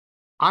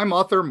I'm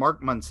author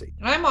Mark Muncy,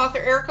 And I'm author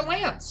Erica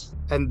Lance.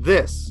 and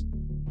this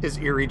is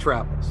Eerie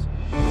Travels.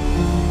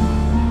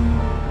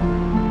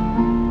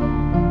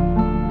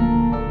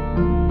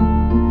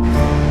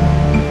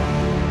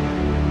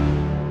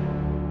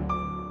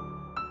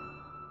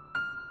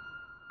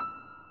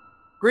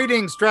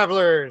 Greetings,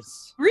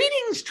 travelers.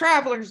 Greetings,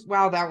 travelers.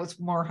 Wow, that was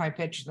more high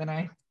pitched than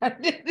I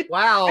did.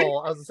 Wow.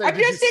 I was gonna say, I'm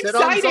did just you sit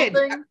on excited.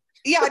 something?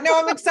 Yeah, no,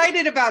 I'm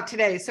excited about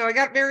today. So I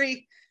got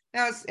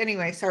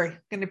anyway, sorry,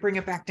 going to bring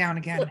it back down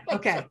again.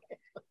 Okay.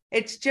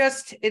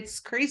 It's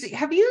crazy.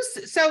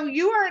 So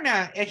you are in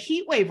a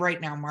heat wave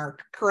right now,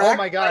 Mark, correct? Oh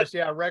my gosh,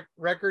 yeah,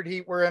 record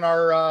heat. We're in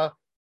our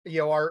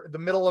the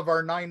middle of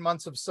our 9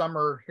 months of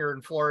summer here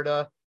in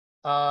Florida.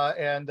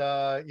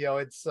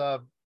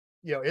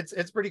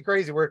 It's pretty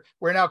crazy. We're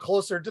now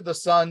closer to the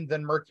sun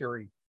than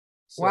Mercury.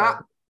 So,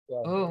 Wow. yeah,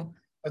 Oh,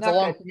 it's a not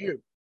long good.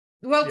 commute.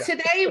 Well, Yeah.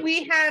 today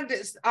we had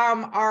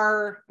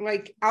our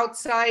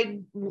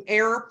outside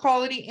air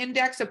quality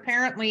index.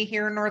 Apparently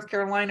here in North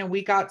Carolina,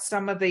 we got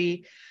some of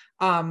the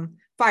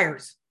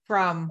fires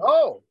from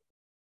Oh,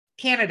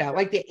 Canada,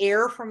 like the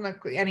air from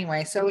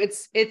anyway. So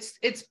it's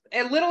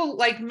a little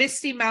like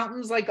Misty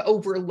Mountains, like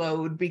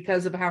overload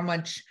because of how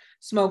much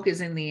smoke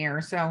is in the air.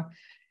 So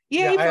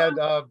yeah. yay We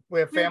have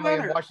weird family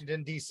in weather.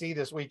 Washington D.C.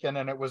 this weekend,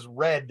 and it was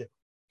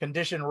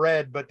condition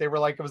red. But they were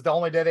like, it was the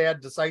only day they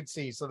had to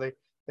sightsee, so they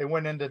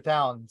went into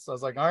town. So I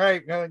was like, all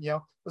right,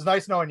 it was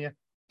nice knowing you.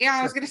 Yeah,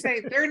 I was going to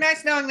say, very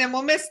nice knowing them.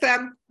 We'll miss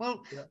them.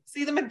 We'll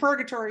see them in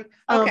purgatory.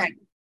 Okay.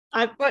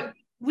 But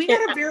we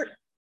got a very...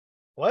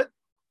 What?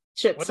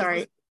 Shit, What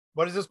sorry.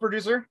 What is this,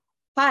 producer?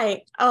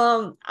 Hi.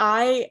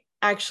 I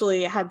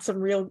actually had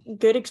some real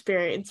good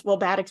experience, well,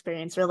 bad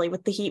experience really,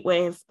 with the heat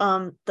wave.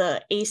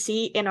 The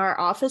AC in our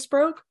office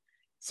broke,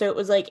 so it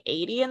was like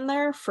 80 in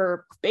there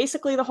for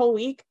basically the whole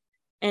week.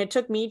 And it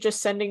took me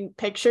just sending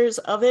pictures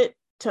of it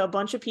to a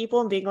bunch of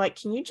people and being like,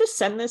 can you just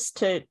send this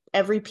to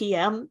every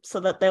PM so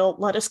that they'll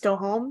let us go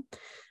home?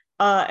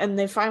 And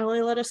they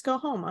finally let us go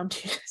home on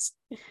Tuesday.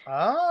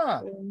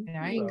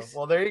 Nice.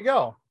 Well, there you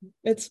go.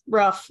 It's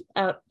rough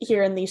out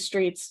here in these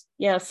streets.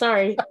 Yeah,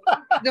 sorry.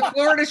 The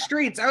Florida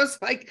streets. I was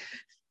like,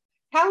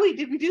 Hallie,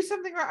 did we do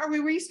something wrong? Are we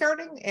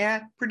restarting?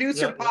 And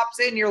producer pops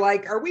in. You're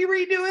like, are we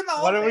redoing the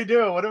whole What do thing? we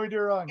do? What do we do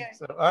wrong? Okay.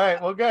 So, all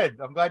right. Well, good.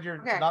 I'm glad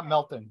you're not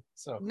melting.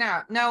 So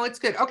No, it's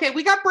good. Okay,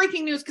 we got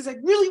breaking news because I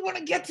really want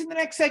to get to the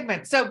next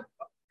segment. So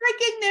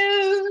breaking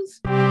news.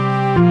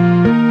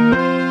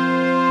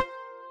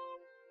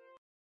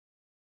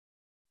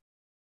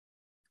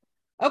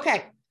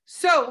 Okay,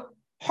 so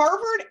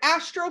Harvard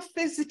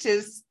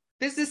astrophysicists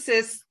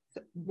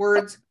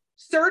words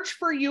search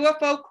for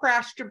UFO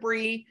crash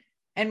debris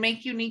and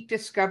make unique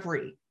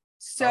discovery.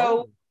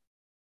 So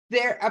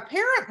there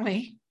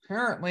apparently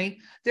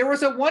there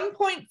was a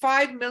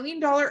 $1.5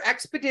 million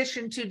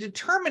expedition to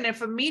determine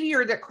if a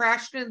meteor that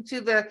crashed into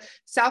the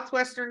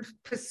southwestern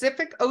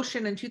Pacific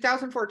Ocean in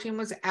 2014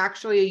 was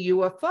actually a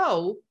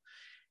UFO.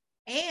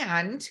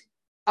 And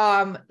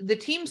the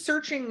team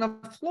searching the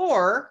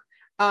floor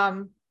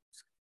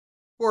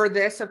for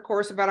this, of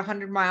course, about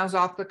 100 miles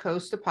off the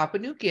coast of Papua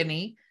New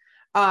Guinea,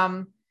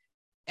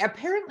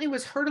 apparently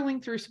was hurtling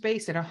through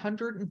space at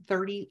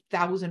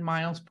 130,000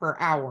 miles per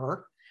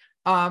hour,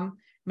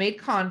 made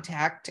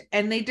contact,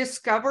 and they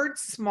discovered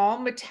small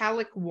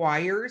metallic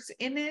wires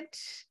in it,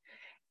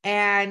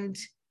 and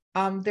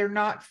they're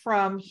not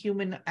from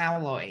human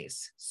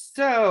alloys.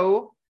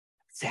 So,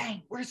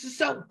 saying we're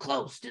so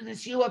close to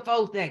this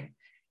UFO thing.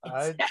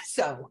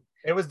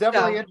 It was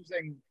definitely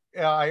interesting.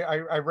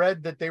 I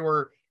read that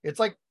it's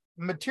like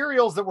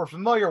materials that we're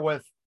familiar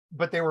with,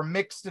 but they were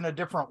mixed in a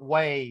different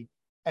way.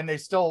 And they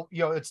still,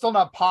 it's still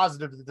not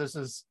positive that this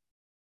is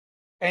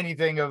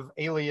anything of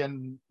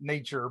alien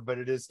nature, but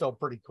it is still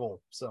pretty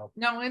cool. So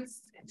no,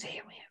 it's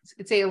aliens.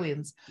 It's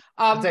aliens.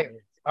 It's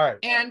aliens. All right.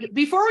 And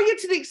before we get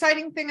to the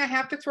exciting thing, I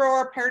have to throw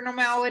our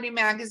Paranormality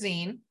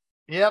magazine.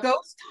 Yep.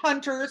 Ghost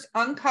hunters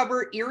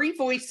uncover eerie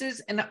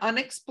voices and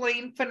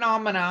unexplained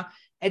phenomena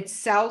at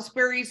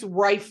Salisbury's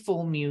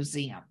Rifle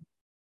Museum.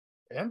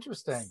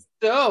 Interesting.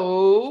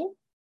 So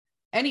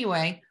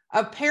anyway,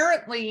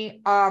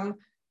 apparently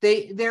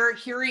they're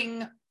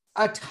hearing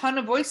a ton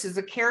of voices.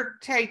 The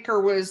caretaker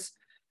was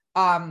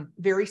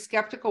very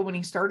skeptical when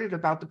he started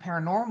about the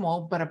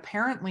paranormal, but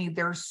apparently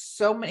there's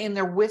so many, and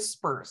they're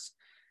whispers.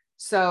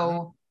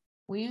 So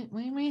we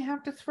may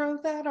have to throw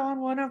that on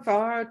one of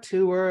our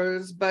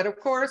tours. But of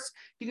course,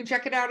 you can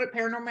check it out at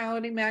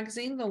Paranormality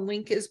Magazine. The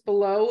link is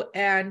below.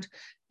 And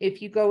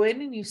if you go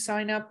in and you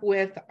sign up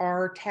with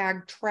our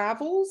tag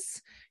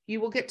travels, you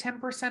will get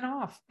 10%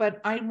 off.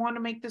 But I want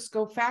to make this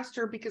go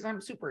faster because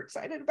I'm super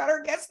excited about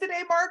our guest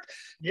today, Mark.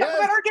 Yes. Talk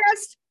about our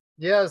guest.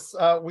 Yes,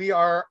 we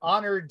are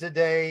honored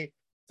today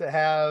to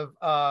have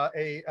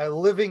a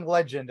living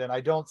legend, and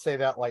I don't say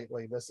that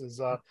lightly. This is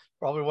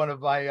probably one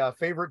of my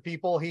favorite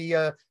people. He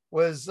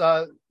was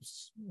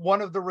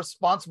one of the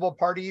responsible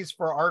parties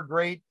for our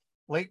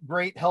late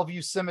great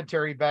Hellview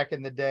Cemetery back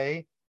in the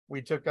day.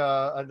 We took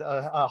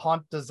a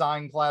haunt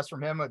design class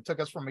from him. It took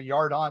us from a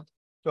yard haunt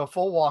to a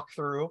full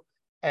walkthrough.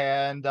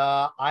 And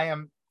I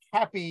am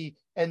happy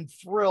and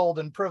thrilled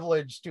and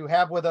privileged to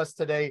have with us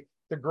today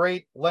the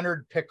great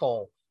Leonard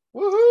Pickel.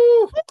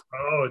 Woohoo!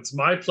 Oh, it's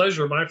my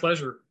pleasure. My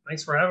pleasure.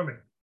 Thanks for having me.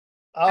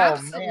 Oh,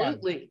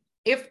 absolutely.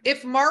 Man.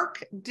 If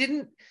Mark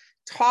didn't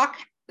talk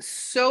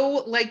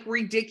so like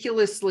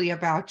ridiculously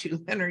about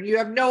you, Leonard, you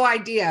have no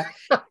idea.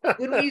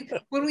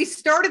 when we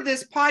started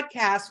this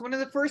podcast, one of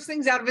the first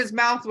things out of his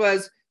mouth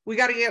was, "We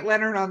got to get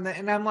Leonard on the,"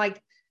 and I'm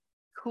like,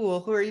 "Cool.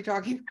 Who are you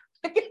talking about?"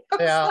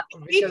 Yeah,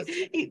 because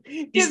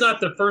he's not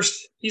the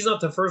first. He's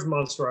not the first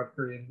monster I've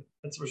created.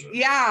 That's for sure.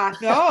 Yeah,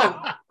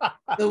 no.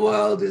 The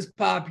world is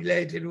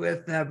populated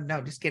with them.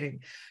 No, just kidding.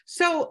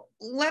 So,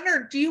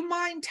 Leonard, do you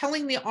mind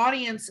telling the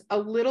audience a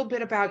little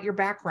bit about your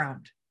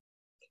background?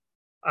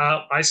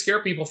 I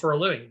scare people for a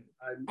living.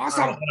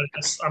 Awesome.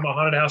 I'm a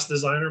haunted house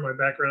designer. My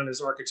background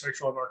is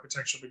architectural. I have an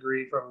architectural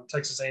degree from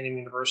Texas A&M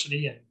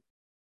University. And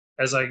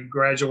as I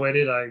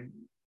graduated, I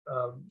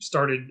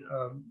started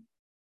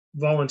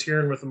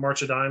volunteering with the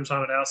March of Dimes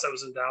haunted house that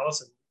was in Dallas,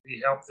 and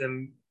we helped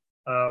them,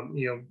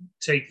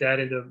 take that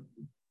into.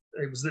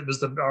 It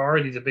was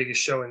already the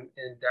biggest show in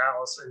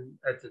Dallas and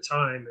at the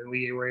time, and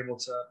we were able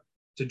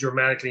to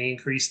dramatically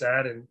increase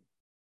that. And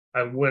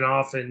I went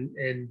off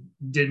and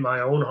did my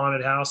own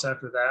haunted house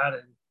after that,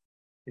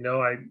 and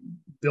I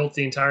built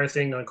the entire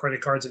thing on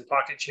credit cards and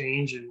pocket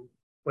change. And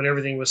when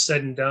everything was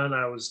said and done,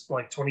 I was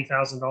like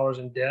 $20,000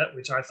 in debt,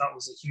 which I thought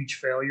was a huge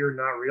failure,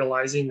 not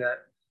realizing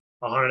that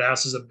a haunted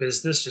house is a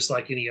business just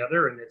like any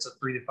other, and it's a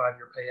 3 to 5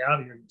 year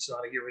payout. It's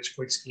not a get rich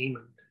quick scheme.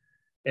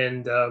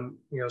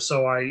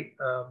 So I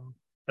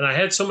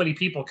had so many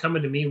people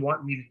coming to me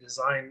wanting me to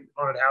design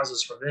haunted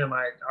houses for them.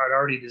 I'd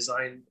already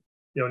designed,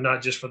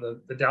 not just for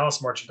the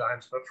Dallas March of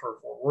Dimes, but for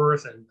Fort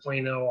Worth and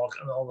Plano,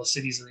 all the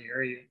cities in the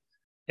area.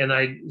 And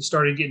I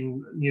started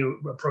getting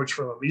approached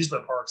from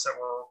amusement parks that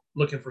were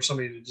looking for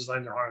somebody to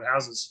design their haunted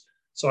houses.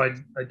 So I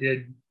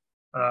did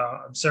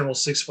several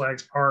Six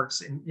Flags parks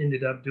and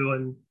ended up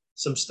doing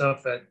some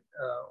stuff at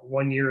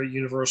 1 year at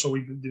Universal.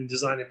 We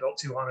designed and built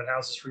 2 haunted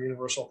houses for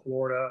Universal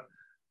Florida.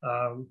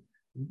 I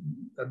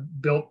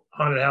built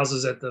haunted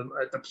houses at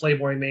the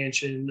Playboy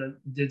Mansion.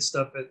 Did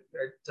stuff at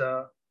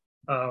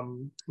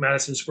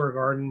Madison Square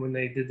Garden when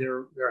they did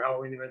their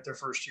Halloween event their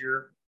first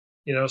year.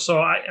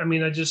 So I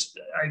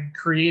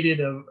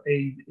created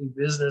a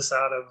business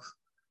out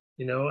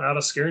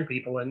of scaring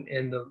people,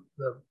 and the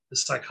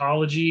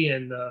psychology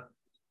and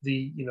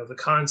the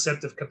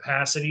concept of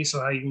capacity.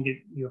 So how you can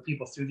get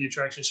people through the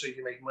attraction so you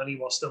can make money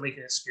while still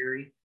making it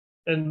scary.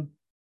 And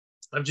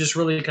I've just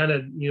really kind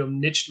of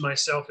niched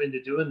myself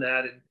into doing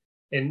that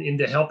and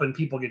into helping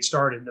people get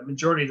started. The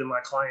majority of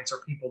my clients are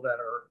people that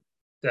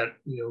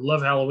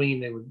love Halloween.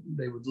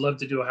 They would love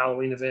to do a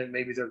Halloween event.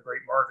 Maybe they're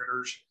great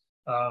marketers.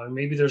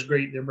 Maybe they're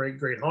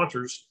great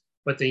haunters,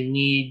 but they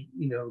need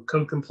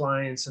code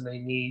compliance, and they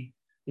need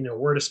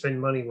where to spend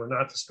money, where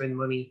not to spend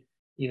money,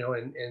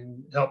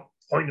 and help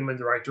point them in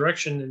the right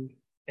direction.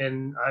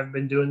 And I've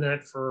been doing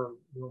that for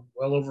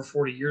well over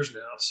 40 years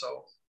now.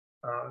 So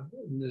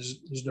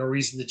there's no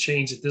reason to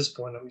change at this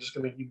point. I'm just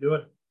going to keep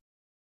doing it.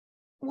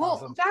 Well,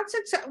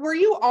 Awesome. Were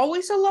you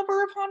always a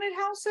lover of haunted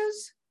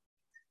houses?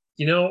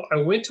 I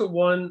went to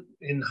one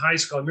in high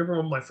school. I remember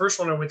when my first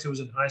one I went to was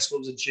in high school.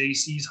 It was a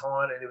JC's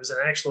haunt, and it was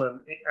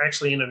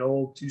actually in an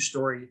old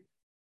 2-story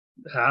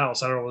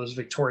house. I don't know if it was a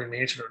Victorian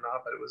mansion or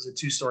not, but it was a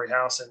 2-story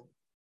house.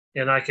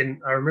 And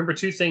I remember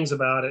 2 things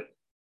about it.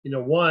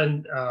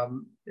 One,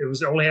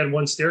 it only had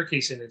 1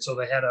 staircase in it, so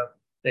they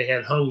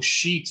had hung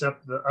sheets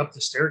up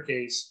the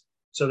staircase,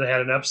 so they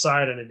had an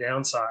upside and a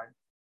downside.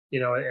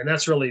 And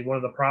that's really one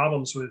of the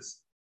problems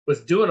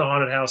with doing a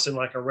haunted house in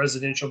like a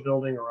residential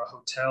building or a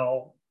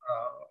hotel,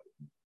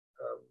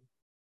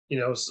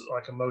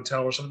 like a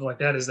motel or something like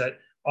that, is that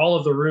all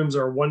of the rooms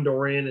are 1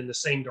 door in and the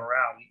same door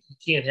out. You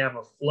can't have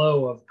a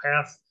flow of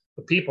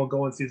people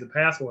going through the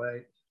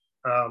pathway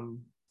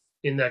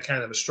in that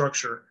kind of a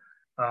structure.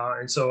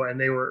 And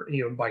they were,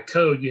 by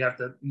code, you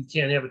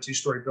can't have a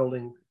 2-story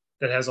building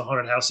that has a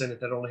haunted house in it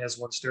that only has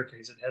 1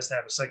 staircase. It has to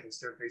have a second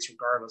staircase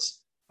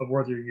regardless of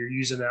whether you're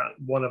using that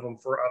one of them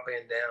for up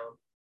and down.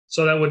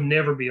 So that would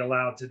never be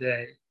allowed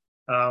today.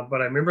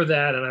 But I remember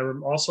that, and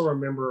I also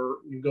remember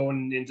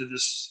going into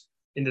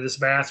this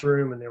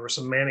bathroom, and there were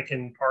some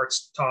mannequin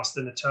parts tossed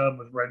in a tub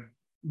with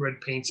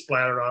red paint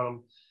splattered on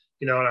them.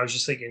 And I was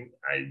just thinking,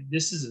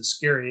 this isn't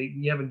scary.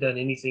 You haven't done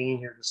anything in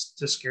here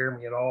to scare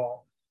me at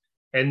all.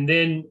 And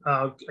then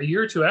a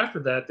year or 2 after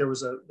that, there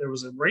was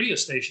a radio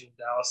station in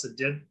Dallas that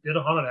did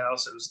a haunted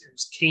house. It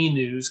was K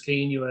News,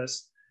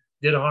 KNUS,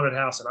 did a haunted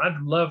house, and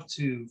I'd love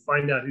to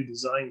find out who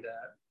designed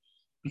that,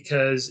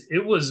 because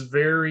it was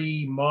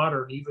very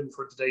modern, even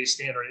for today's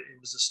standard. It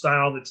was a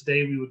style that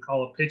today we would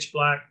call a pitch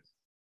black.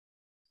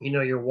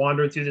 You're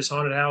wandering through this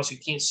haunted house. You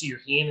can't see your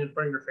hand in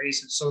front of your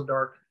face. It's so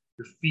dark.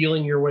 You're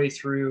feeling your way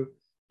through.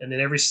 And then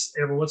every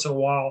once in a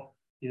while,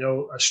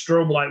 a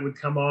strobe light would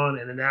come on,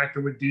 and an actor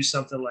would do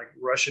something like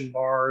rushing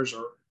bars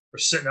or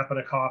sitting up in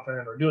a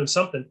coffin or doing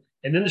something.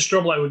 And then the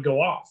strobe light would go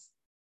off.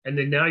 And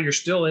then now you're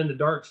still in the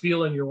dark,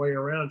 feeling your way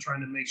around,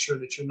 trying to make sure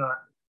that you're not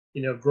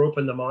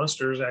groping the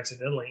monsters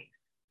accidentally.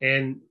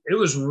 And it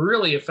was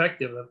really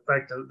effective. In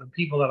fact, the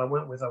people that I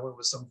went with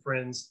some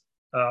friends,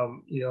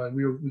 and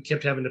we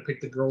kept having to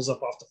pick the girls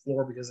up off the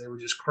floor because they would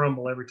just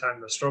crumble every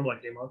time the strobe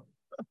light came on.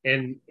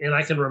 And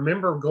I can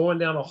remember going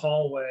down a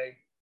hallway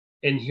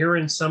and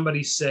hearing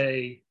somebody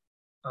say,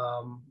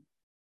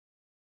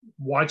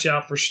 "Watch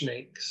out for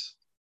snakes."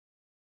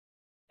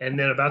 And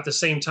then about the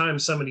same time,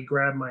 somebody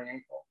grabbed my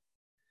ankle.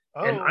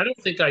 Oh. And I don't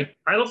think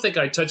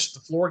I touched the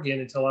floor again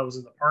until I was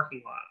in the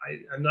parking lot.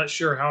 I'm not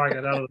sure how I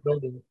got out of the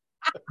building,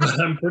 but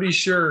I'm pretty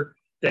sure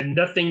that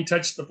nothing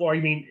touched the floor. I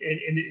mean,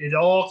 and it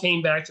all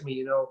came back to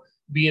me,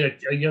 being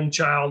a young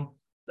child,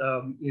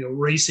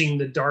 racing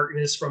the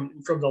darkness from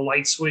the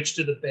light switch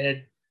to the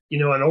bed,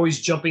 and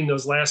always jumping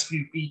those last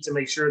few feet to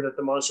make sure that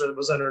the monster that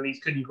was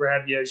underneath couldn't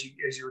grab you as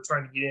you were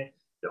trying to get in.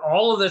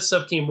 All of that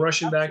stuff came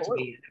rushing back to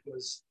me.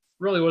 It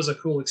really was a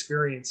cool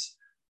experience.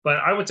 But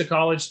I went to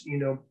college,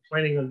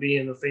 planning on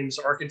being a famous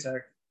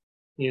architect,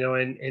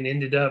 and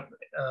ended up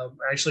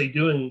actually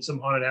doing some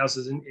haunted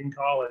houses in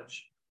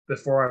college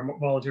before I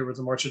volunteered with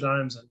the March of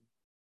Dimes. And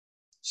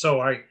so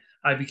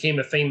I became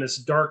a famous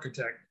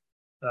dark-architect.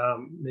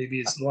 Maybe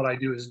it's what I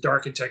do is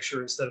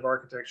dark-architecture instead of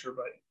architecture,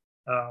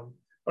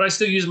 but I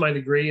still use my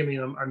degree. I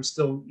mean, I'm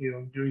still,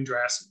 doing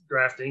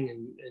drafting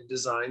and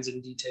designs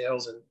and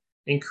details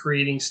and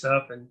creating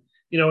stuff. And,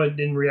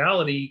 in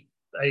reality,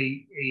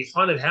 a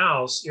haunted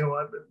house,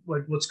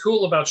 what's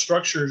cool about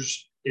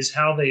structures is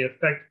how they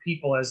affect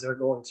people as they're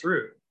going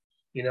through,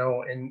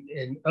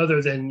 and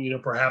other than,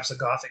 perhaps a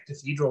Gothic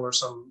cathedral or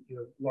some,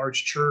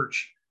 large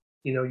church,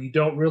 you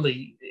don't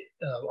really,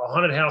 a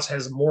haunted house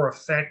has more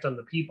effect on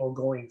the people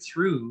going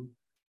through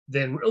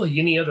than really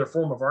any other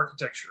form of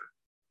architecture,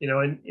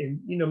 and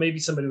maybe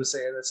somebody would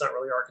say that's not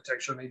really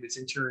architecture, maybe it's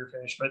interior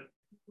finish, but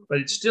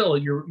it's still,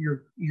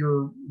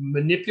 you're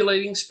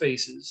manipulating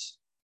spaces,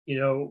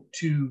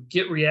 to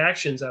get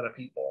reactions out of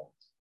people,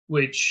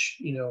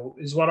 which,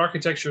 is what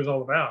architecture is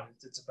all about.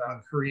 It's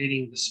about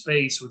creating the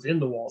space within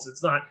the walls.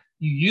 It's not,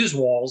 you use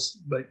walls,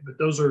 but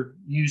those are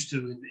used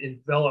to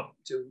envelop,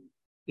 to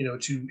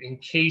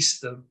encase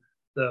the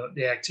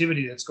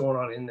activity that's going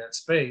on in that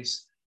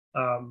space.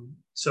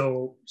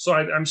 So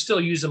I'm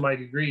still using my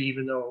degree,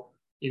 even though,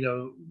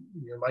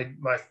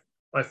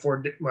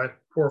 my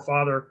poor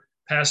father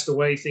passed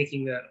away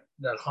thinking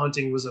that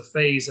haunting was a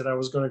phase that I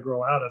was going to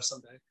grow out of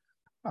someday.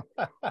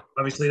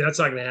 Obviously that's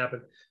not going to happen,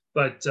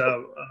 but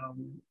so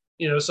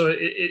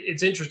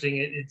it's interesting.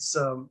 It's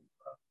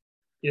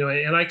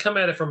and I come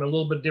at it from a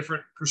little bit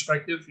different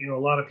perspective. A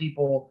lot of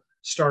people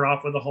start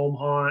off with a home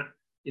haunt,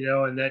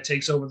 and that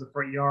takes over the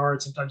front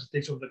yard. Sometimes it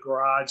takes over the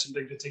garage.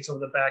 Sometimes it takes over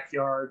the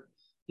backyard,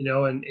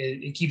 and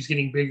it keeps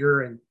getting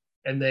bigger,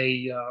 and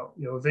they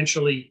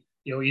eventually,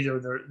 either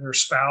their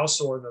spouse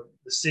or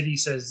the city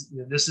says,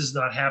 this is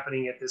not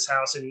happening at this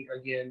house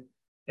again.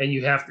 And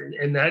you have to,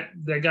 and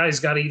that guy's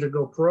got to either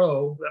go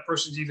pro, that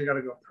person's either got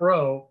to go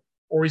pro,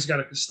 or he's got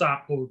to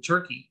stop cold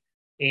turkey.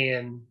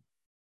 And,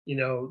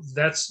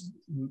 that's,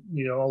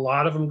 a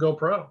lot of them go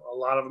pro. A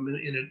lot of them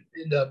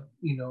end up,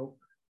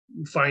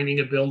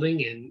 finding a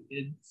building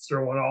and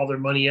throwing all their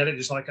money at it,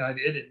 just like I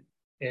did,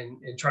 and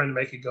trying to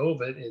make a go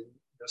of it. And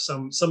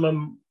some of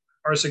them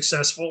are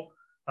successful,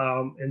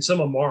 and some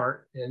of them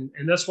aren't.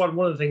 And that's one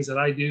of the things that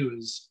I do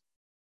is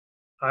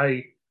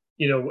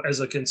as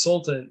a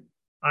consultant,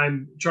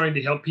 I'm trying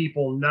to help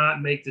people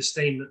not make the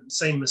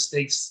same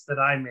mistakes that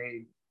I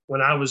made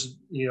when I was,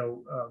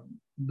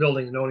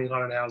 building and owning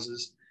haunted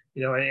houses,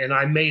 and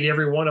I made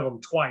every one of them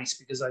twice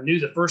because I knew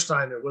the first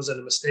time it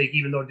wasn't a mistake,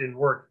 even though it didn't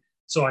work.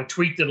 So I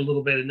tweaked it a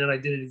little bit and then I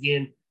did it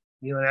again,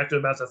 and after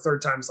about the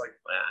third time, it's like,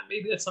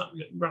 maybe that's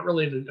not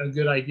really a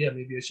good idea.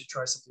 Maybe I should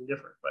try something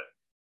different. But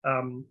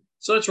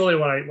so that's really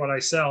what I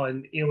sell.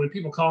 And, when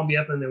people call me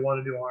up and they want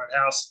to do a haunted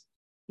house,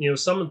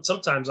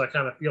 sometimes I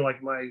kind of feel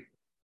like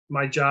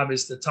my job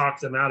is to talk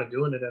them out of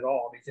doing it at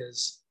all,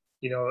 because,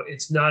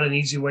 it's not an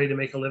easy way to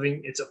make a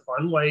living. It's a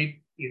fun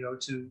way,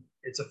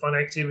 it's a fun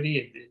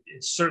activity.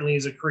 It certainly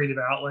is a creative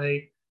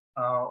outlay.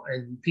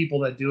 And people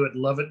that do it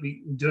love it,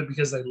 do it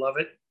because they love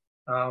it.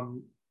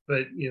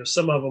 But,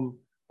 some of them,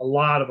 a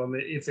lot of them,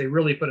 if they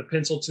really put a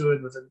pencil to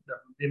it with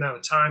the amount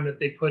of time that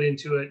they put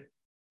into it,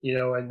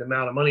 and the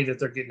amount of money that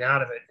they're getting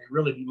out of it, they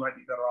really might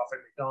be better off at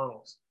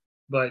McDonald's.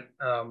 But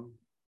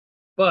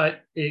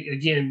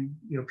again,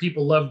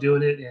 people love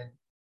doing it,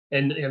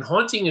 and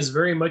haunting is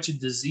very much a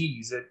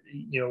disease that,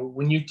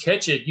 when you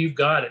catch it, you've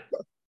got it,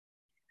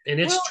 and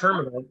it's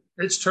terminal.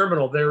 It's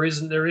terminal. There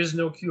is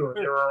no cure.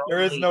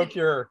 There is no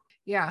cure.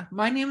 Yeah,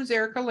 my name is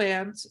Erica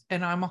Lance,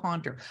 and I'm a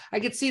haunter. I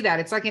could see that.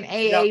 It's like an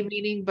AA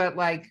meeting, but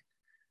like,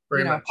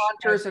 very much.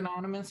 Haunters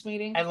Anonymous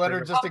meeting. And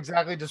Leonard just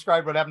exactly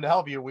described what happened to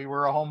help you. We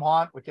were a home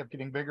haunt. We kept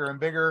getting bigger and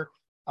bigger,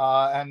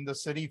 and the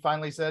city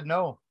finally said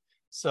no.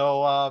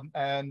 So,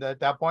 and at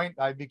that point,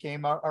 I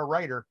became a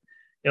writer.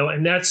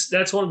 And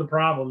that's one of the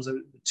problems.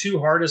 The two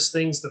hardest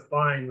things to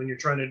find when you're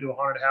trying to do a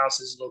haunted house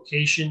is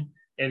location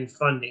and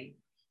funding.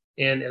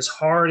 And as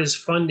hard as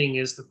funding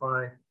is to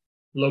find,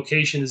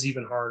 location is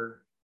even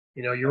harder.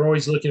 You're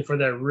always looking for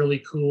that really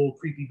cool,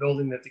 creepy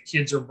building that the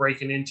kids are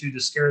breaking into to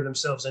scare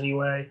themselves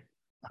anyway.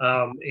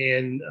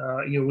 When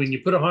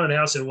you put a haunted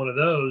house in one of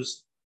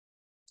those,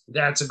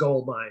 that's a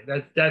gold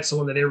mine. That's the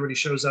one that everybody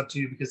shows up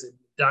to because they're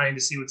dying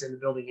to see what's in the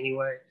building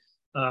anyway.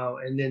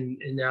 And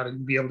now to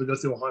be able to go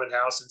through a haunted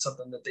house and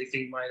something that they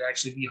think might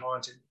actually be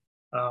haunted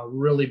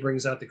really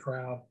brings out the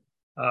crowd.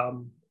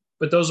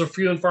 But those are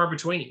few and far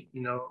between.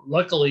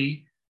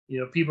 Luckily,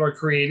 people are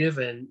creative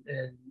and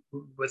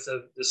with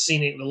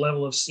the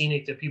level of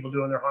scenic that people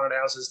do in their haunted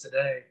houses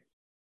today,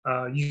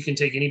 you can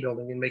take any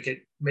building and make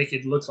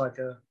it look like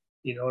an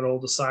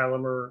old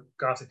asylum or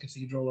Gothic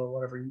cathedral or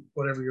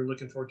whatever you're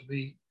looking for it to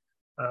be.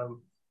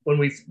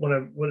 When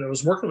I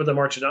was working with the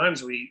March of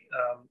Dimes, it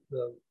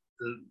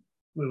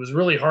was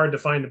really hard to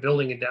find a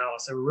building in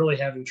Dallas. They were really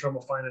having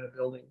trouble finding a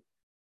building,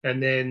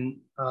 and then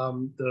I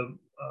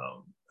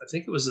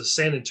think it was the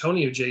San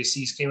Antonio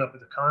JCs came up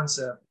with the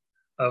concept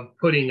of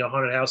putting a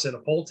haunted house in a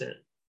pole tent.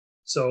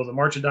 So the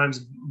March of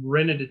Dimes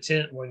rented a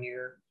tent one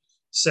year,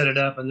 set it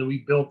up, and then we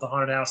built the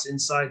haunted house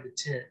inside the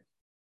tent,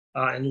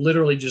 and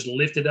literally just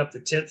lifted up the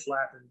tent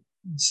flap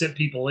and sent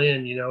people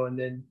in, with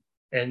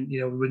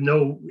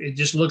it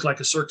just looked like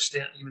a circus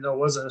tent, even though it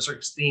wasn't a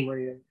circus theme or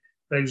anything.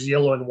 But it was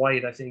yellow and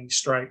white, I think,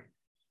 striped,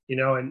 and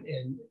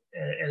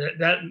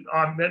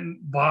that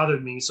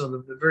bothered me. So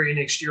the very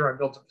next year, I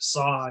built a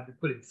facade to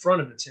put in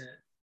front of the tent,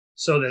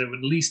 so that it would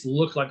at least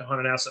look like a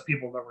haunted house that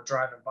people that were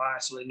driving by,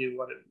 so they knew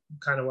what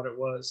it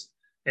was.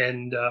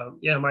 And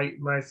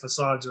my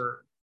facades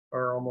are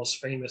almost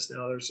famous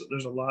now.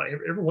 There's a lot.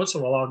 Every once in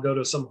a while, I'll go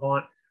to some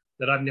haunt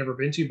that I've never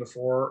been to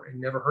before and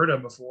never heard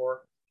of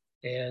before,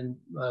 and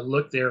I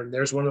look there, and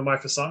there's one of my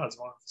facades,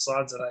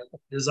 that I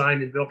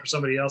designed and built for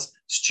somebody else.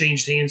 It's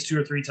changed hands 2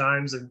 or 3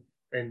 times, and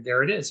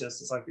there it is.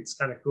 It's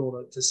kind of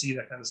cool to see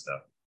that kind of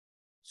stuff.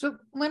 So,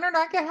 Leonard,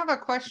 I have a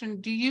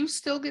question. Do you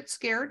still get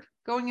scared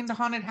going into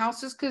haunted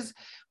houses? Because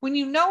when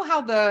you know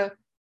how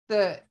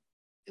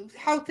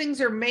how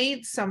things are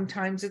made,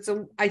 sometimes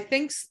I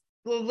think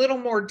a little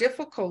more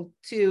difficult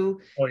to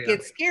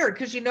get scared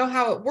because you know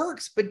how it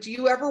works. But do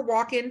you ever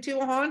walk into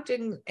a haunt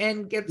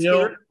and get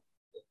scared?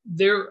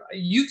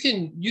 You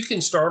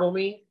can startle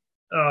me,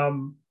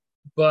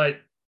 but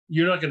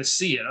you're not going to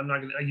see it.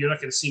 You're not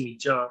going to see me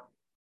jump.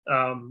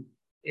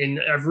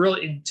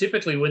 And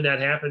typically when that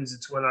happens,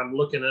 it's when I'm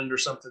looking under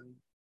something,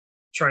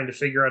 trying to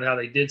figure out how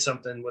they did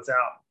something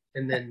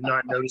and then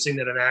not noticing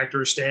that an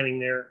actor is standing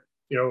there,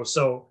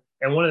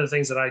 and one of the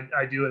things that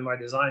I do in my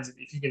designs,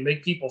 if you can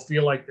make people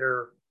feel like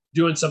they're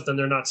doing something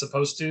they're not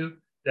supposed to,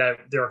 that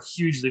they're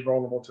hugely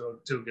vulnerable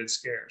to a good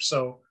scare.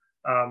 So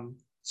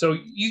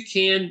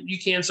you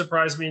can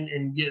surprise me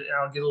and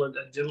I'll get a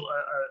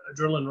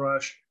adrenaline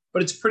rush,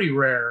 but it's pretty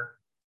rare.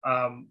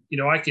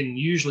 I can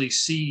usually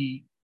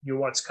see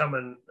what's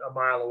coming a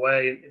mile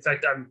away. In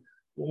fact,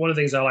 one of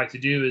the things I like to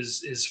do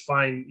is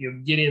find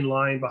get in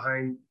line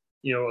behind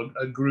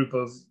a group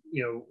of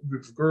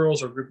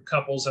girls or a group of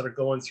couples that are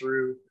going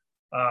through,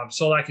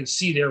 so I can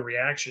see their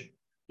reaction.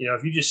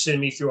 If you just send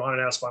me through a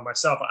haunted house by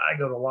myself, I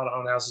go to a lot of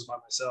haunted houses by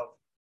myself.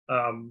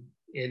 And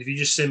if you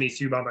just send me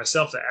through by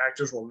myself, the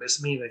actors will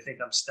miss me. They think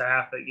I'm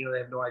staff, but they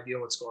have no idea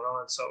what's going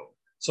on.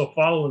 So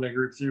following a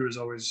group through is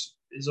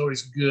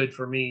always good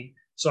for me,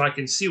 so I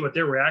can see what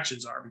their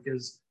reactions are,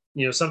 because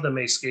something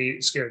may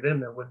scare them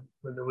that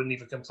wouldn't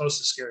even come close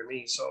to scaring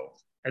me. So,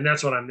 and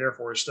that's what I'm there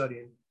for, is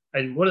studying.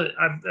 And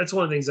that's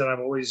one of the things that I've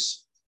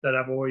always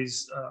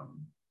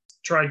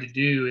tried to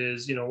do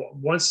is,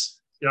 once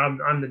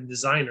I'm the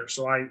designer,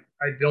 so I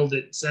build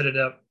it, set it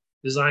up,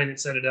 design it,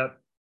 set it up,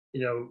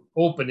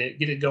 open it,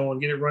 get it going,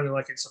 get it running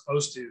like it's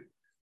supposed to.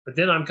 But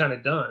then I'm kind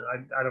of done.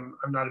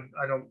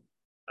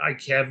 I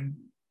have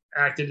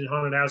acted in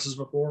haunted houses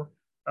before,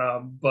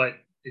 but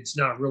it's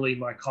not really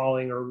my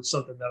calling or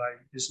something that I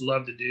just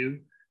love to do.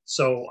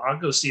 So I'll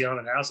go see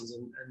haunted houses,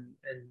 and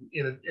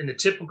in a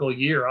typical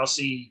year, I'll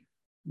see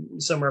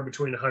somewhere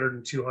between 100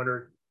 and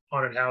 200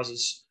 haunted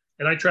houses.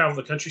 And I travel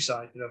the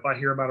countryside. If I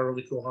hear about a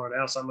really cool haunted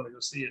house, I'm going to go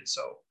see it.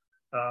 So,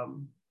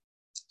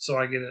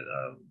 I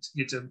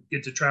get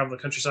to travel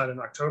the countryside in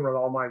October.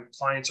 All my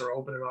clients are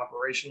open and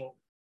operational,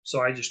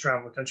 so I just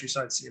travel the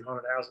countryside seeing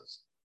haunted houses,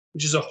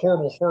 which is a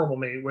horrible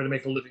way to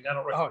make a living. I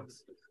don't recommend it.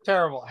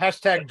 Terrible.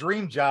 #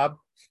 dream job.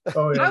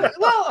 Oh, yeah.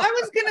 I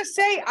was gonna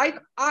say,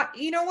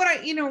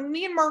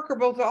 me and Mark are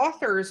both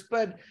authors,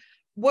 but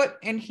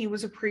and he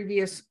was a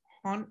previous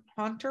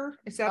haunter.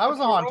 Is that? I was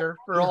a haunter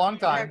for a long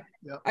time.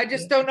 Yeah. I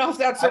just don't know if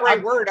that's the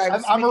right word.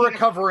 I'm a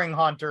recovering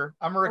haunter.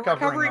 I'm a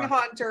recovering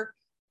haunter.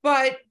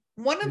 But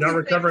one of not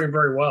recovering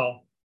very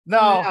well.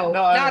 No,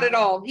 not at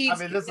all. This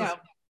is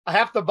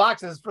half the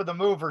boxes for the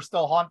move are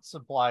still haunt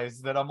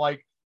supplies that I'm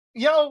like,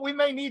 we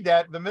may need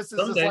that. The missus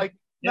someday. Is like,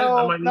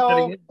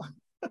 no.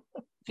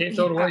 Can't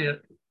throw it away yet.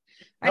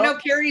 I know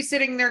Carrie's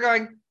sitting there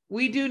going,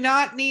 we do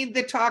not need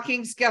the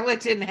talking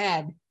skeleton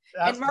head.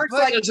 And Mark's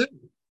like,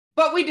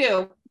 but we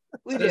do.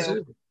 We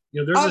do.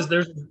 There's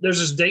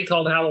this date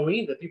called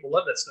Halloween that people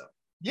love that stuff.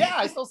 Yeah,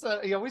 I still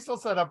set, we still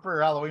set up for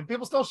Halloween.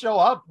 People still show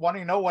up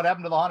wanting to know what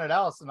happened to the haunted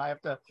house, and I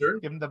have to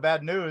give them the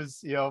bad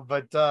news,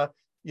 but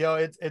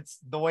it's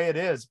the way it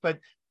is. But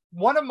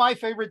one of my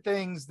favorite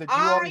things that you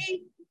always,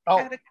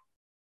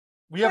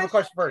 we have a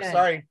question first.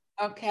 Sorry.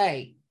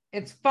 Okay,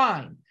 it's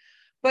fine.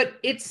 But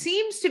it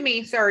seems to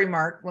me, sorry,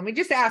 Mark, let me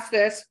just ask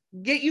this,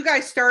 get you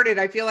guys started.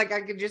 I feel like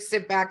I could just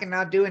sit back and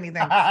not do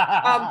anything.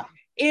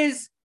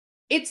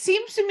 It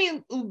seems to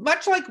me,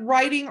 much like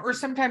writing or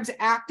sometimes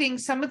acting,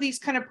 some of these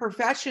kind of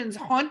professions,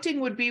 haunting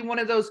would be one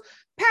of those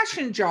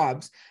passion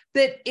jobs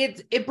that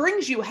it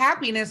brings you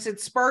happiness,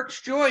 it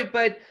sparks joy,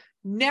 but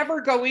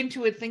never go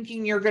into it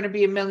thinking you're going to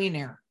be a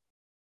millionaire.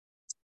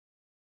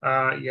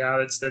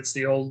 Yeah, that's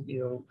the old,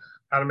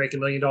 how to make $1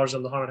 million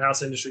in the haunted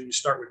house industry. You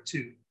start with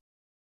 2.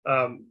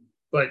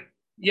 But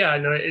yeah,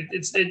 no, it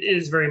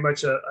is very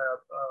much a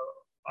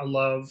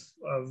love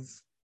of,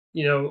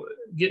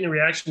 getting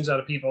reactions out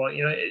of people,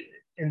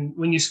 and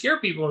when you scare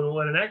people, and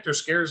when an actor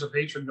scares a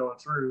patron going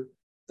through,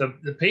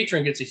 the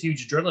patron gets a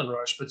huge adrenaline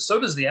rush, but so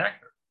does the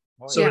actor.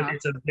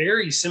 It's a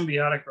very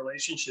symbiotic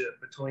relationship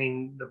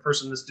between the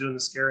person that's doing the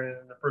scaring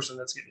and the person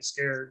that's getting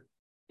scared.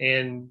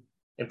 And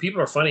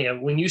people are funny.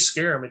 And when you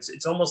scare them,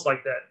 it's almost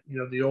like that,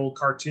 the old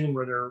cartoon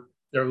where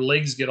their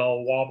legs get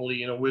all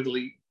wobbly,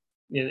 wiggly,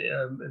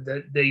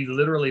 that they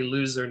literally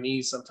lose their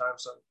knees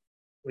sometimes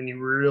when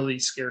you really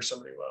scare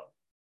somebody well.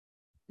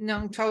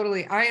 No,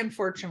 totally. I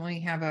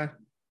unfortunately I'm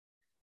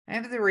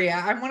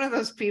one of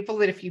those people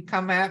that if you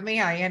come at me,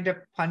 I end up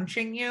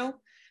punching you.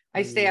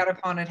 I stay out of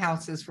haunted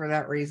houses for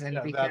that reason.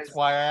 Yeah, because that's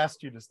why I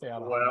asked you to stay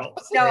out of haunted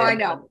houses. No, I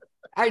know.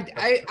 I've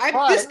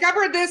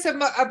discovered this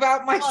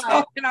about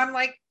myself, and I'm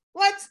like,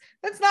 let's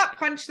not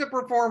punch the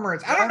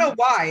performers. I don't know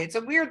why. It's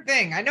a weird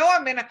thing. I know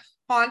I'm in a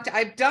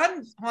I've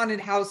done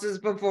haunted houses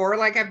before.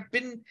 Like I've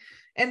been,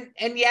 and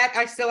yet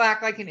I still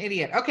act like an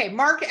idiot. Okay,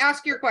 Mark,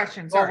 ask your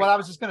question. Sorry. Well, what I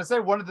was just going to say,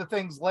 one of the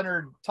things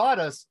Leonard taught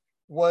us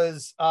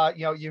was,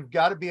 you've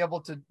got to be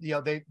able to,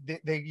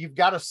 you've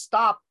got to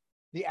stop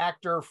the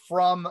actor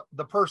from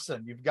the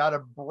person. You've got to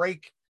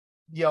break,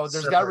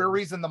 there's got to be a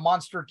reason the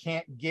monster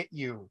can't get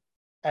you.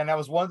 And that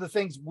was one of the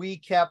things we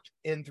kept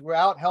in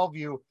throughout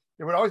Hellview.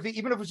 There would always be,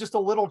 even if it was just a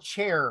little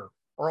chair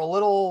or a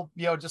little,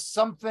 just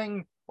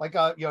something like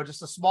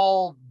just a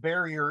small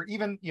barrier,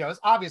 even, it's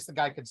obvious the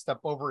guy could step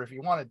over if he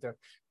wanted to,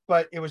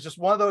 but it was just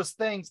one of those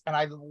things. And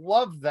I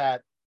love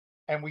that.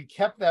 And we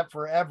kept that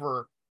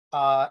forever.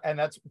 And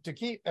that's to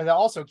keep, and it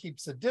also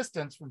keeps a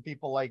distance from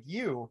people like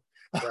you.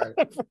 Right.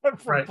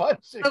 from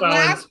punching. The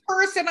last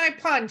person I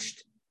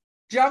punched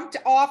jumped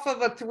off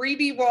of a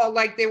 3D wall,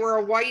 like they were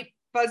a white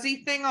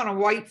fuzzy thing on a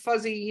white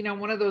fuzzy,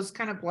 one of those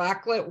kind of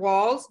blacklit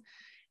walls.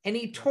 And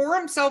he tore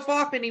himself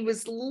off, and he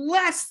was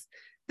less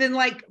than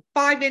like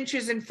 5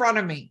 inches in front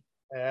of me.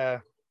 Yeah.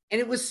 And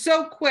it was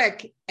so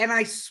quick, and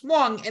I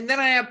swung, and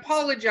then I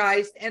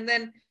apologized, and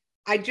then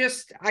I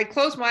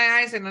closed my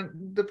eyes, and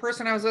the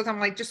person I was with, I'm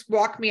like, just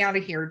walk me out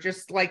of here.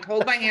 Just like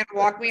hold my hand,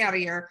 walk me out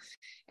of here.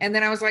 And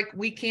then I was like,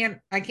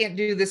 I can't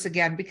do this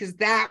again, because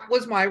that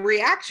was my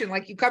reaction.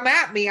 Like, you come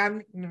at me,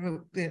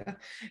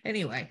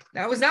 anyway,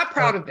 I was not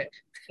proud of it.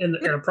 And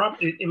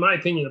in my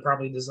opinion, the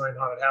properly designed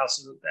haunted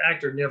house, the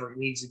actor never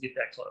needs to get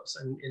that close.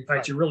 And in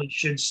fact, you really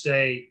should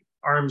stay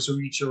arm's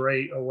reach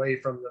away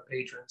from the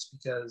patrons,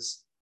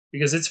 because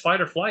it's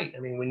fight or flight. I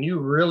mean, when you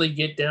really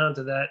get down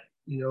to that,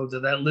 to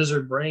that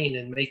lizard brain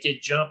and make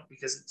it jump,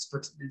 because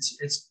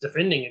it's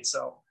defending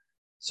itself.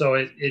 So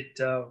I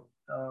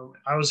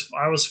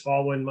was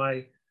following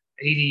my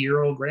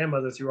 80-year-old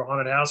grandmother through a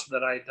haunted house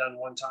that I had done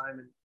one time,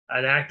 and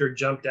an actor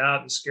jumped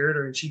out and scared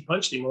her, and she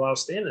punched him while I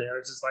was standing there.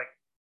 It's just like,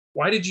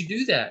 why did you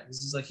do that?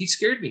 It's like, he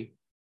scared me.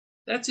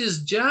 That's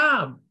his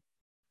job.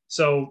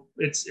 So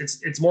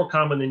it's more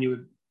common than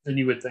you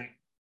would think.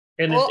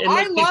 And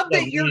I love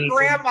that your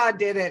grandma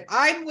did it.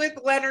 I'm with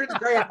Leonard's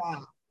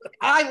grandma.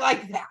 I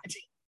like that.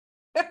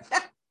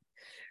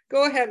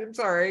 Go ahead. I'm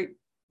sorry.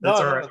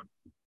 That's all right.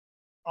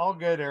 All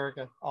good,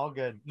 Erica. All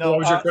good. No. What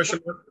was your question?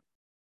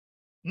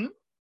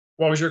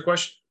 What was your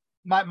question?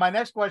 My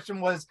next question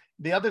was,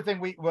 the other thing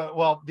we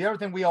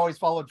always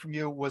followed from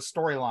you was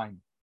storyline.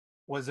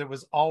 It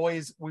was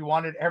always, we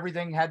wanted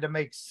everything had to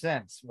make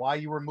sense. Why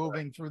you were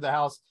moving through the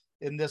house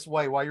in this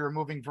way, why you were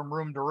moving from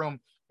room to room,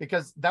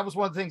 because that was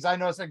one of the things I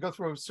noticed. I'd go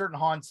through certain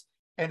haunts,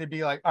 and it'd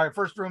be like, all right,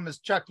 first room is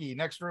Chucky,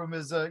 next room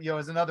is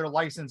is another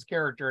licensed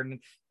character, and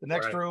the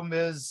next room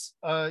is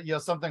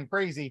something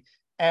crazy.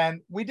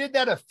 And we did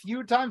that a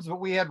few times, but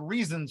we had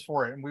reasons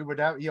for it, and we would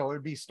have it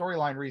would be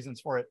storyline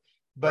reasons for it,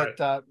 but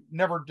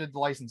never did the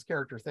licensed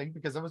character thing,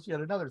 because it was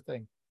yet another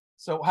thing.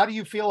 So how do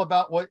you feel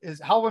about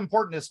how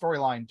important is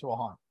storyline to a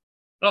haunt?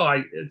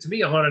 To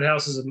me, a haunted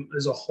house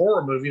is a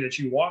horror movie that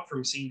you walk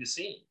from scene to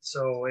scene.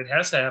 So it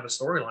has to have a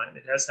storyline.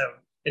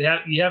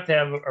 You have to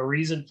have a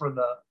reason for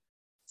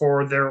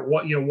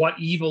what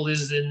evil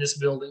is in this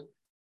building.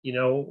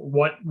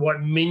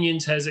 What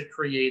minions has it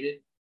created?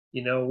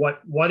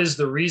 What is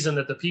the reason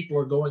that the people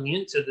are going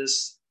into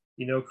this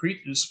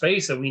creature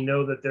space, that we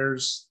know that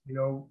there's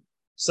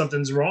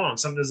something's wrong,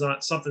 something's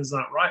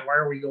not right. Why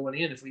are we going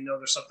in if we know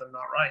there's something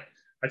not right?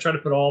 I try to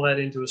put all that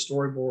into a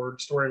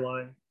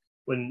storyline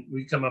when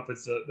we come up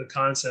with the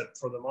concept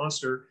for the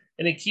monster,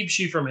 and it keeps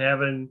you from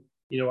having,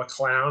 a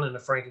clown and a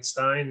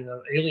Frankenstein and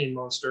an alien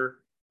monster,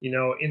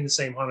 in the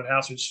same haunted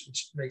house,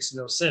 which makes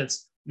no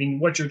sense. I mean,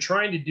 what you're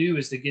trying to do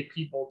is to get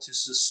people to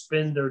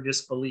suspend their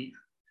disbelief.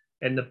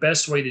 And the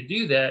best way to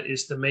do that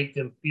is to make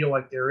them feel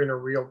like they're in a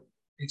real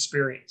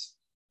experience.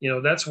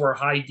 That's where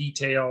high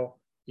detail,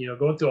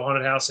 going through a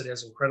haunted house that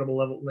has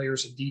incredible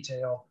layers of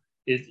detail,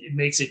 it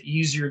makes it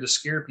easier to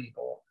scare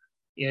people.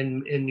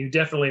 And you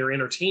definitely are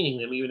entertaining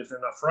them, even if they're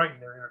not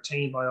frightened, they're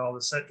entertained by all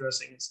the set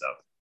dressing and stuff.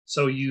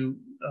 So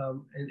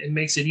it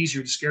makes it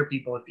easier to scare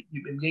people.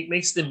 It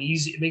makes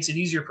it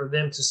easier for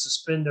them to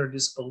suspend their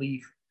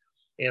disbelief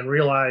and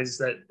realize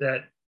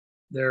that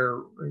their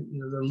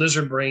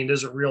lizard brain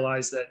doesn't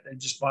realize that they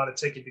just bought a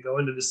ticket to go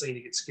into this thing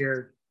to get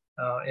scared,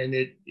 and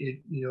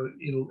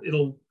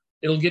it'll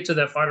get to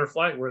that fight or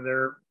flight where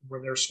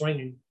they're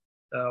swinging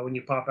when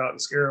you pop out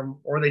and scare them,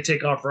 or they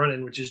take off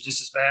running, which is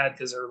just as bad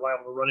because they're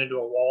liable to run into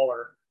a wall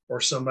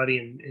or somebody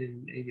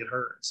and get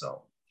hurt.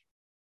 So,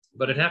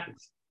 but it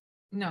happens.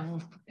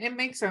 No, it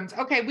makes sense.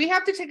 Okay, we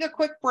have to take a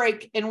quick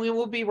break, and we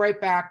will be right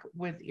back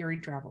with Eerie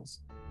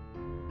Travels.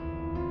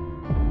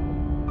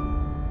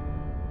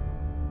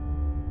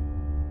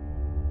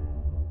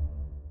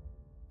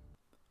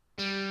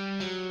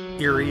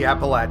 Eerie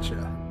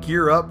Appalachia.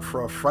 Gear up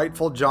for a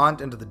frightful jaunt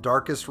into the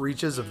darkest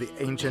reaches of the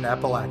ancient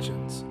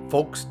Appalachians.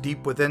 Folks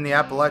deep within the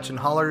Appalachian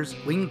hollers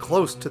lean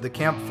close to the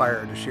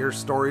campfire to share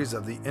stories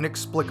of the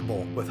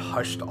inexplicable with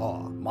hushed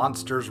awe.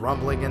 Monsters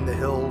rumbling in the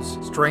hills,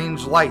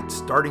 strange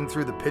lights darting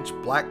through the pitch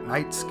black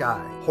night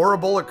sky,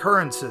 horrible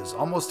occurrences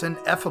almost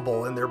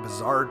ineffable in their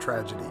bizarre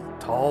tragedy.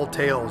 Tall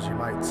tales, you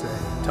might say.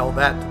 Tell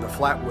that to the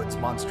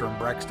Flatwoods monster in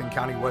Braxton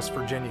County, West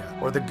Virginia,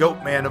 or the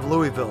Goat Man of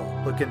Louisville.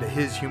 Look into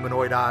his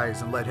humanoid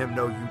eyes and let him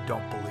know you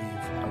don't believe.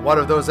 And what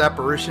of those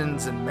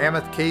apparitions in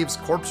Mammoth Cave's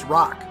Corpse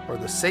Rock, or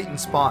the Satan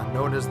spawn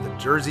known as the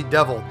Jersey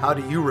Devil? How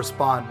do you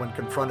respond when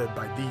confronted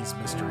by these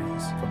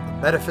mysteries? From the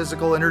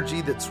metaphysical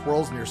energy that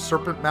swirls near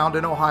Serpent Mound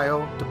in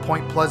Ohio to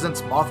Point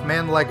Pleasant's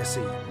Mothman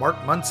legacy, Mark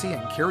Muncy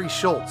and Carrie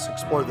Schultz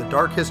explore the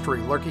dark history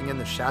lurking in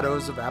the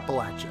shadows of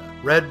Appalachia.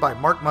 Read by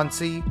Mark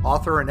Muncy,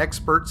 author and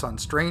experts on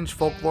strange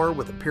folklore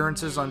with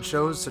appearances on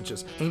shows such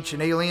as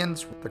Ancient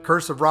Aliens, The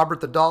Curse of Robert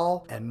the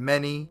Doll, and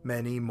many,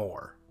 many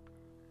more.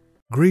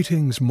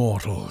 Greetings,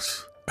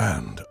 mortals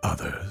and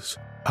others.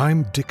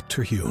 I'm Dick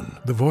Terhune,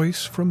 the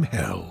voice from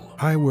hell.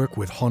 I work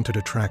with haunted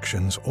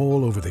attractions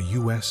all over the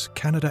US,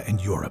 Canada, and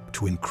Europe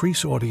to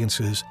increase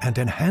audiences and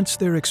enhance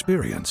their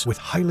experience with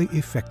highly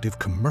effective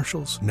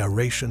commercials,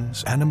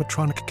 narrations,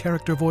 animatronic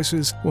character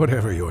voices,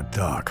 whatever your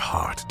dark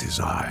heart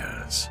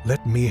desires.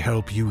 Let me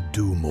help you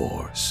do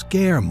more,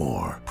 scare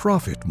more,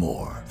 profit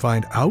more.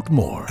 Find out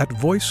more at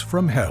Voice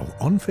from Hell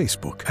on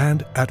Facebook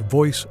and at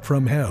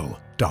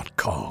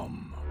voicefromhell.com.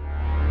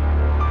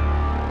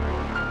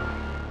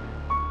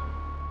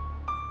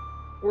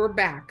 We're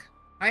back.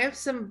 I have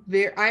some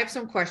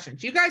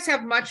questions. You guys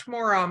have much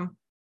more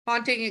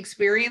haunting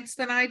experience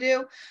than I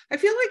do. I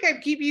feel like I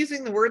keep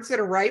using the words that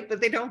are right,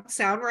 but they don't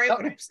sound right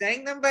when I'm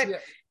saying them.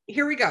 But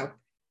Here we go.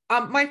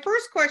 My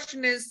first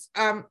question is,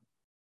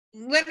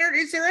 Leonard,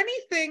 is there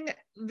anything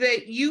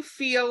that you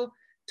feel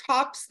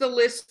tops the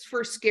list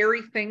for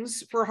scary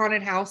things for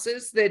haunted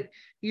houses that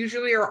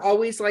usually are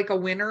always like a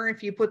winner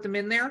if you put them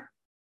in there?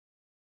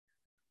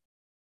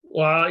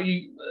 Well,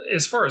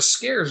 as far as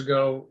scares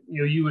go,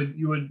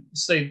 you'd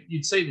say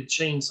the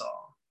chainsaw,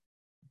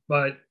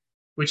 but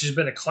which has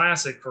been a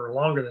classic for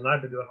longer than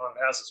I've been doing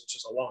haunted houses, which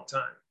is a long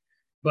time.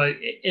 But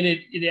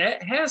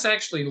it has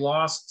actually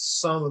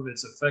lost some of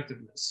its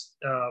effectiveness.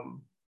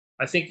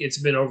 I think it's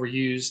been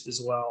overused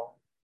as well.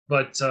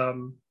 But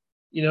to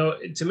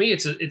me,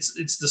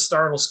 it's the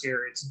startle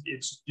scare.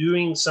 It's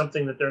doing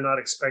something that they're not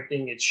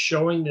expecting. It's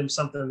showing them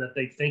something that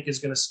they think is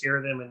going to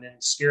scare them, and then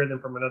scare them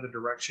from another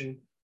direction.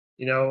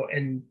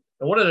 And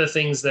one of the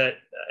things that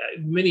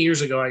many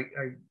years ago I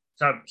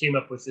came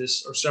up with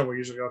this, or several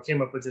years ago, I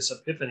came up with this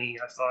epiphany,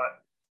 I thought,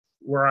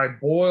 where I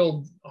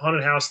boiled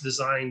haunted house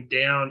design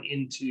down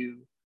into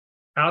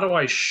how do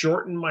I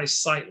shorten my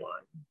sight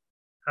line?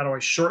 How do I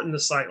shorten the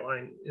sight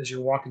line as you're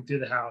walking through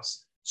the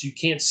house so you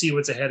can't see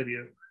what's ahead of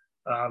you,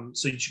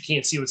 so that you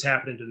can't see what's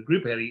happening to the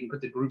group ahead of you? You can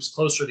put the groups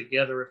closer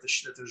together if the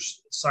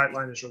sight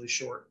line is really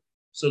short,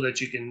 so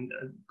that you can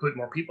put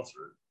more people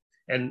through.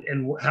 And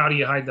how do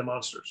you hide the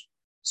monsters?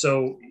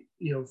 So,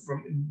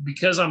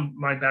 because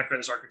my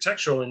background is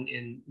architectural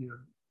and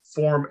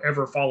form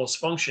ever follows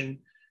function,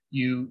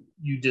 you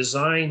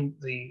design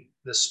the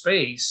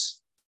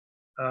space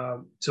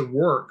to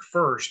work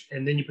first,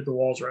 and then you put the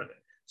walls around it.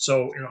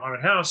 So in a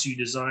haunted house, you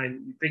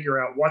figure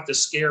out what the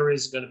scare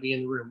is going to be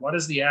in the room. What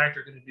is the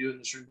actor going to do in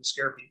this room to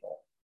scare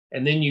people?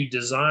 And then you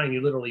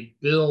literally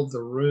build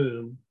the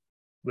room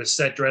with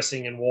set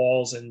dressing and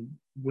walls and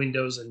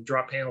windows and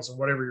drop panels and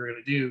whatever you're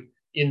going to do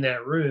in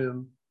that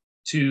room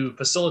to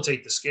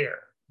facilitate the scare.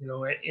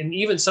 And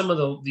even some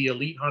of the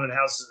elite haunted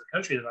houses in the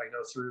country that I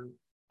go through,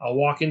 I'll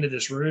walk into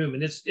this room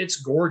and it's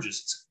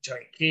gorgeous. It's a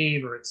giant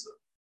cave, or it's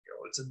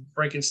it's a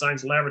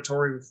Frankenstein's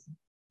laboratory with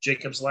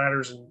Jacob's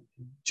ladders and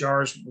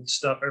jars with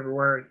stuff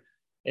everywhere.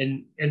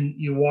 And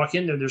you walk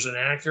in there, there's an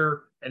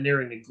actor and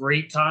they're in a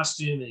great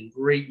costume and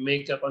great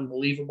makeup,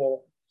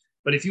 unbelievable.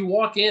 But if you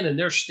walk in and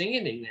they're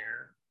standing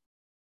there,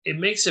 it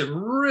makes it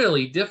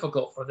really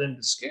difficult for them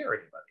to scare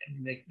anybody. I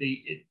mean,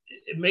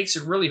 it makes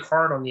it really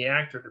hard on the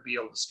actor to be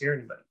able to scare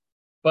anybody.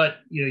 But,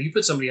 you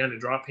put somebody on a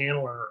drop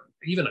panel or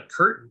even a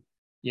curtain,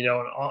 and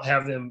I'll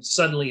have them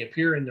suddenly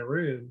appear in the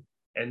room.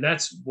 And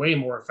that's way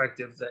more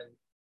effective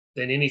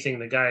than anything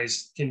the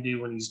guys can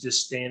do when he's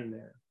just standing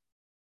there.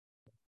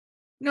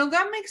 No,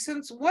 that makes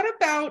sense. What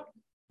about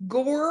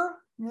gore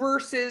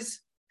versus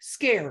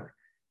scare?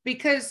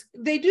 Because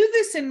they do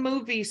this in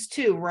movies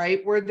too,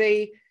 right? Where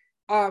they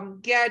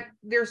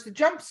there's the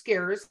jump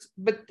scares,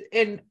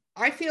 and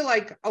I feel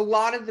like a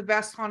lot of the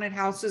best haunted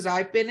houses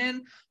I've been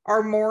in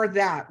are more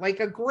that, like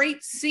a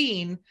great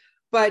scene,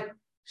 but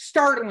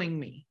startling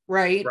me,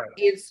 right?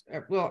 It's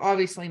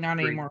obviously not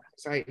anymore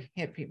because I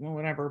hit people or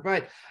whatever,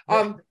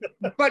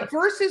 but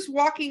versus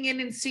walking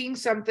in and seeing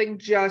something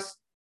just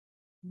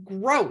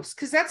gross,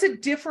 because that's a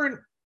different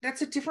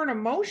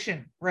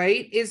emotion,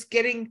 right? Is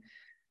getting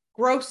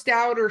grossed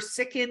out or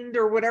sickened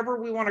or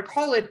whatever we want to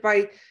call it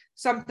by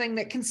something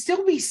that can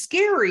still be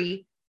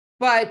scary.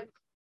 But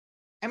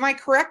am I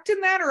correct in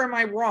that, or am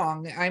I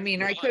wrong? I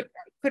mean, I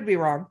could be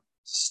wrong.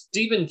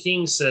 Stephen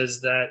King says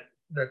that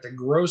the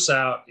gross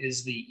out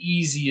is the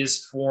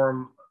easiest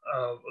form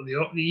of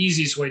the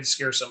easiest way to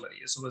scare somebody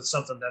is with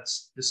something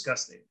that's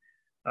disgusting.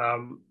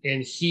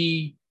 And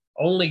he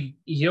only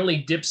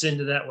dips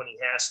into that when he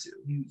has to.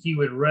 He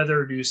would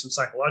rather do some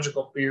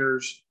psychological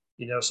fears,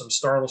 some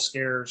startle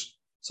scares,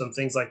 some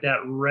things like that,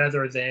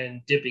 rather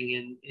than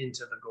dipping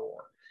into the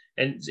gore.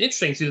 And it's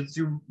interesting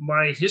through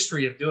my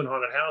history of doing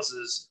haunted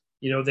houses,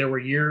 there were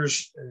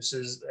years, and it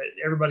says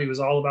everybody was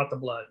all about the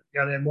blood. You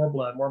got to have more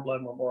blood,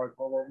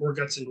 more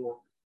guts and gore,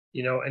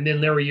 and then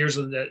there were years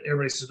that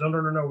everybody says,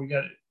 no, we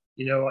got it.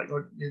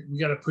 We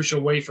got to push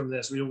away from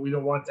this. We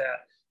don't want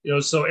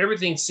that. So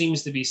everything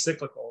seems to be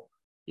cyclical.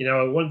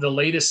 One of the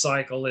latest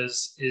cycle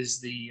is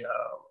the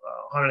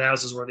haunted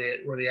houses where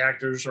the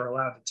actors are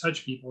allowed to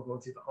touch people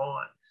going through the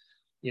haunt,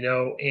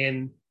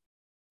 and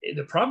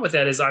the problem with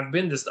that is I've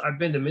been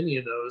to many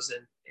of those,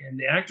 and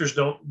the actors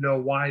don't know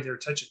why they're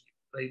touching people.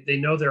 They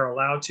know they're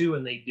allowed to,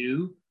 and they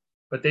do,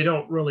 but they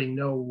don't really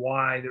know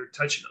why they're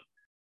touching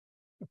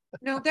them.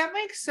 No, that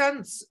makes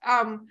sense.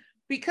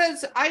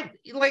 Because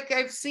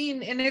I've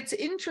seen, and it's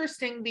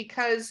interesting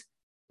because,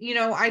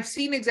 I've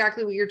seen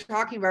exactly what you're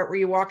talking about, where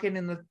you walk in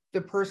and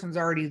the person's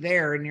already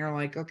there and you're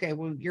like, okay,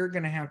 well, you're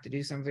going to have to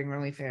do something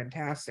really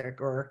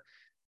fantastic, or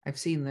I've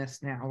seen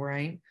this now.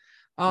 Right.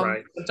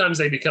 Right. Sometimes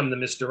they become the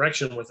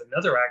misdirection with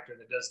another actor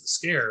that does the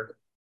scare,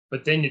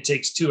 but then it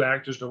takes two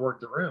actors to work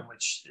the room,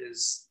 which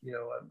is,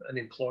 an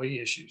employee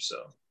issue. So,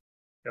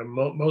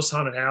 most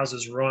haunted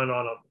houses run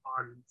on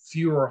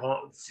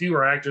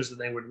fewer actors than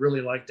they would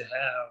really like to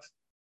have,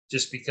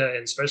 just because,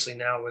 and especially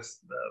now with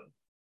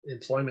the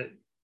employment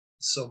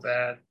so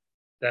bad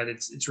that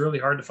it's really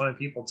hard to find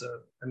people to.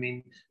 I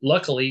mean,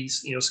 luckily,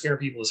 scaring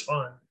people is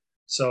fun.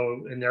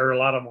 So, and there are a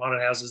lot of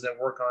haunted houses that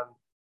work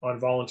on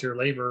volunteer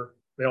labor.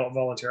 They all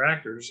volunteer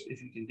actors.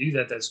 If you can do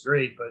that, that's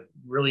great. But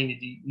really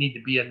need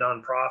to be a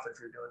nonprofit if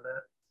you're doing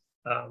that,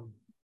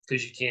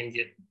 because you can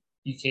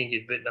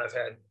get bitten. I've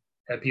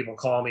had people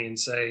call me and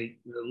say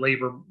the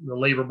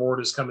labor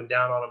board is coming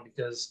down on them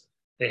because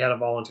they had a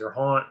volunteer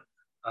haunt.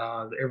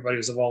 Everybody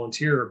was a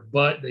volunteer,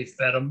 but they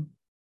fed them,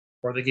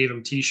 or they gave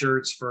them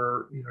T-shirts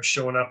for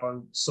showing up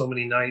on so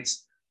many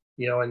nights.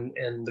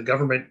 And the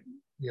government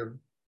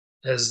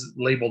has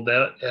labeled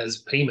that as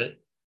payment.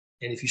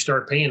 And if you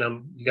start paying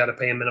them, you got to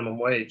pay a minimum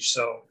wage.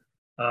 So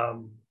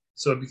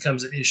it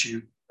becomes an issue.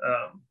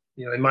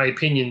 In my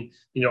opinion,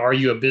 are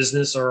you a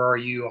business or are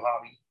you a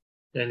hobby?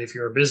 And if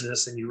you're a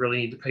business, then you really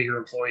need to pay your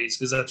employees,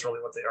 because that's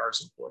really what they are,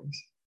 as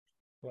employees.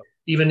 Well,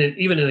 even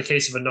in the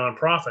case of a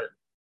nonprofit,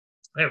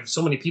 I have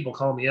so many people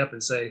call me up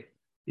and say,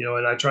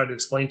 and I try to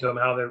explain to them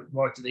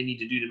what do they need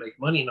to do to make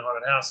money in a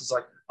haunted house. It's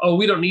like, oh,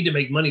 we don't need to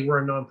make money. We're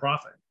a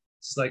nonprofit.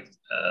 It's like,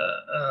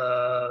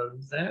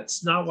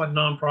 that's not what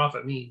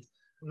nonprofit means.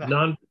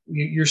 No.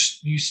 You're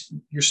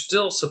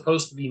still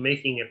supposed to be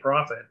making a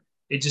profit.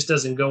 It just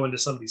doesn't go into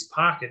somebody's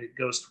pocket. It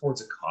goes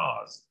towards a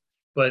cause.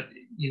 But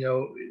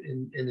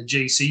in the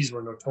JCs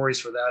were notorious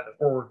for that. The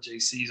forward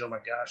JCs, oh my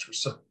gosh, were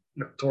so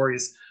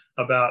notorious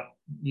about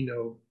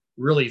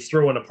really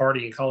throwing a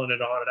party and calling it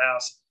a haunted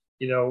house.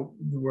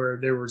 Where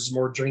there was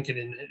more drinking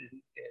and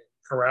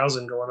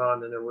carousing going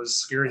on than there was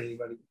scaring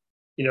anybody.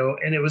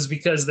 And it was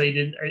because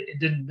it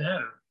didn't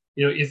matter.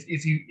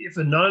 If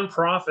a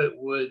nonprofit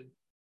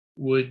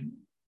would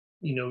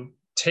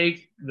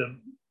take the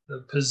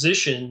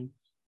position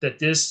that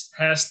this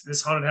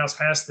haunted house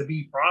has to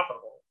be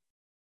profitable,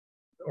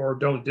 or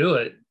don't do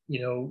it,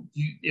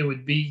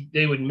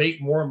 they would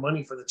make more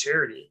money for the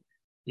charity,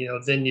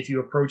 than if you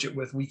approach it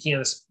with, we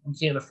can't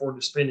afford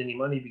to spend any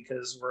money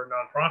because we're a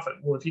nonprofit.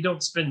 Well, if you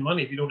don't spend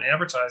money, if you don't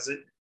advertise it,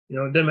 it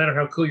doesn't matter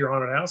how cool your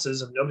haunted house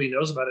is. If nobody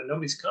knows about it,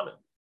 nobody's coming.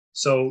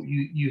 So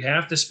you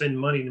have to spend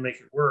money to make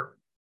it work,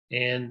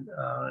 and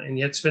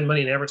you have to spend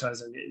money in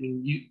advertising. I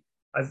mean,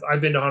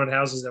 I've been to haunted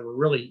houses that were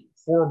really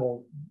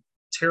horrible,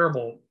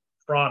 terrible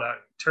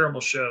product,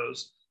 terrible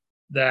shows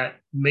that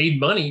made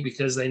money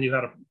because they knew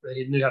how to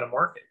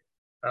market.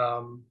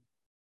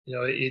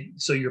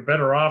 So you're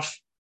better off,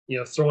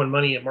 throwing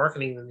money at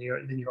marketing than you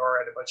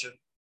are at a bunch of,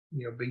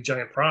 big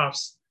giant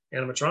props,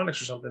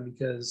 animatronics or something,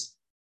 because,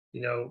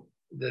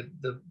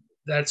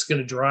 that's going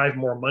to drive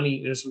more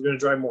money. It's going to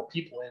drive more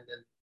people in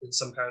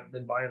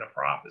than buying a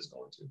prop is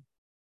going to.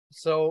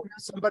 So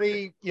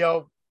somebody,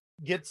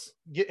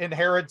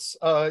 inherits,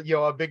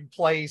 a big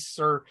place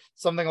or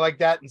something like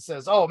that and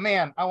says, oh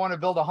man, I want to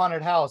build a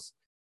haunted house.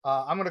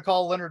 I'm going to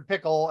call Leonard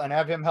Pickel and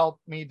have him help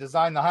me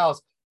design the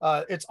house.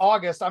 It's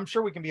August. I'm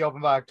sure we can be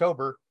open by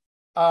October.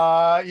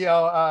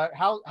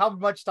 How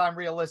much time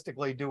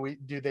realistically do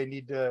they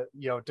need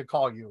to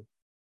call you?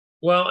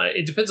 Well,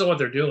 it depends on what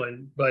they're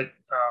doing, but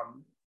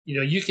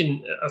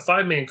a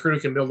 5-man crew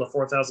can build a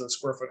 4,000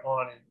 square foot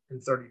haunt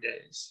in 30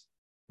 days.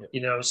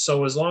 Yep.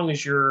 So as long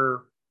as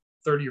you're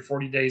 30 or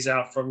 40 days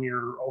out from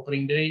your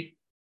opening date,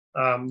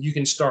 you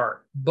can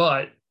start.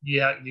 But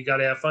yeah, you got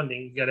to have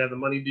funding. You got to have the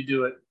money to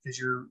do it, because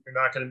you're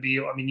not going to be.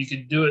 I mean, you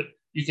can do it.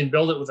 You can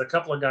build it with a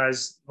couple of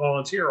guys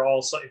volunteer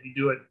also if you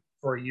do it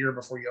for a year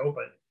before you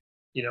open.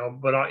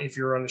 But if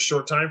you're on a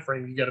short time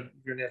frame, you're going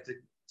to have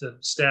to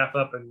staff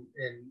up and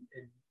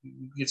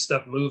get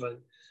stuff moving.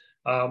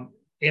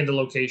 And the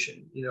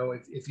location.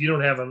 If you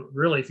don't have a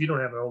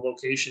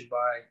location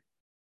by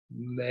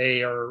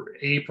May or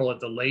April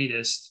at the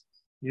latest,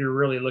 you're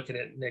really looking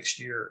at next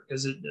year.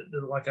 Because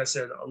like I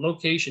said, a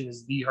location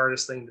is the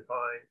hardest thing to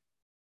find.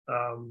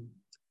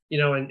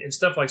 And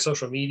stuff like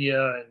social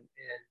media and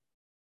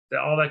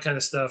all that kind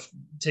of stuff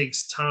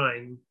takes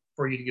time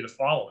for you to get a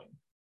following.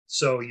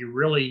 So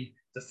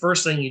the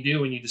first thing you do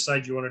when you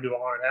decide you want to do a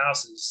haunted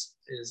house is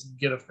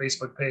get a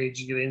Facebook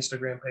page, get an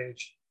Instagram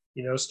page,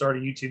 start a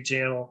YouTube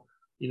channel,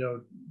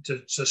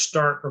 to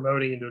start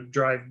promoting and to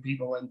drive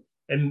people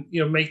and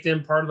make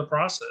them part of the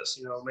process.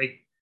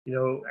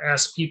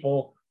 Ask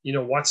people,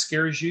 what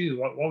scares you?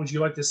 What would you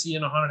like to see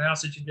in a haunted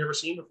house that you've never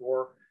seen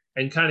before?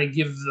 And kind of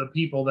give the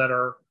people that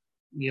are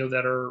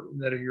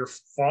your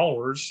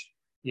followers,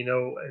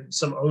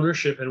 some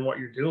ownership in what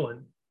you're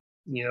doing,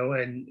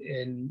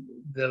 and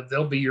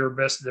they'll be your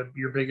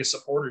biggest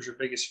supporters, your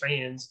biggest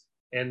fans,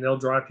 and they'll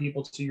drive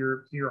people to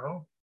your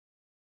home.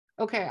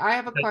 Okay, I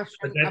have a question.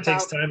 But that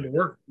takes time to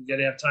work. You got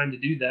to have time to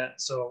do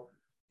that. So,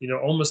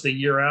 almost a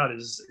year out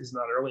is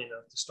not early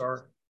enough to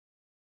start.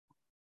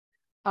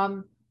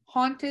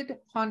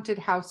 Haunted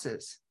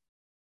houses.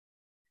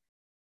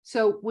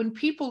 So when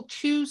people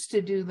choose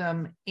to do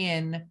them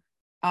in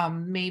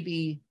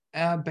maybe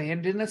an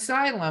abandoned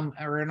asylum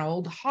or an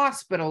old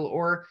hospital,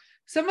 or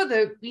some of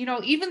the,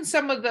 even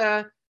some of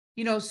the,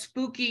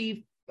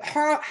 spooky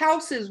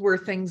houses where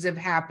things have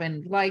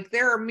happened, like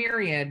there are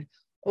myriad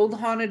old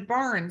haunted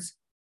barns.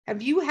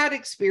 Have you had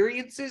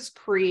experiences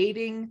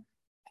creating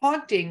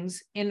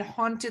hauntings in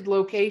haunted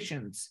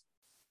locations?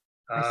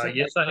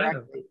 Yes, I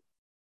have.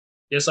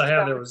 Yes, I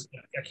have. I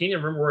can't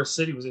even remember where a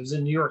city was. It was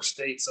in New York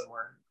State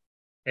somewhere,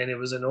 and it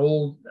was an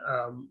old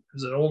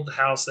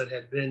house that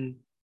had been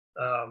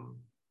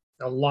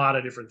a lot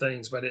of different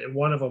things, but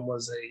one of them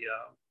was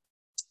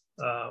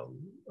a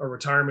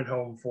retirement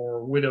home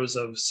for widows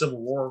of Civil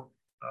War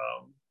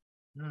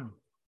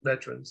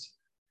veterans,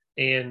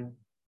 and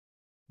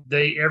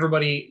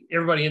everybody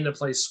in the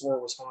place swore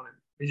it was haunted.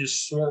 They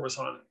just swore it was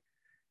haunted,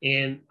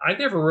 and I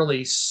never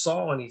really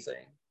saw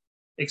anything,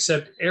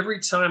 except every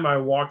time I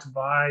walked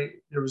by,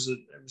 there was a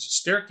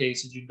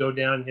staircase that you'd go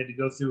down. You had to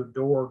go through a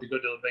door to go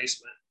to the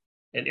basement,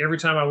 and every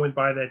time I went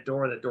by that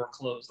door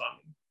closed on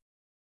me.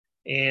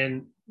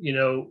 And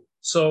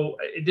so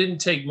it didn't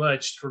take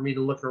much for me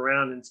to look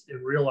around and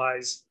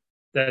realize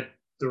that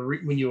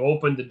when you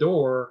opened the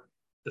door,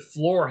 the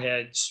floor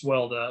had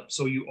swelled up.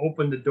 So you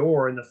opened the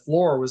door and the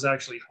floor was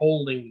actually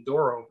holding the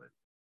door open.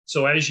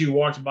 So as you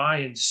walked by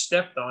and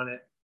stepped on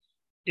it,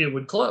 it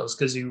would close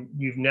because you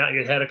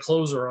had a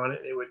closer on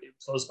it. It would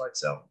close by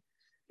itself.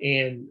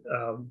 And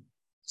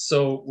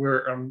so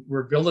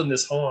we're building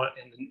this haunt,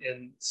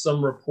 and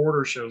some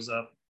reporter shows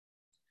up,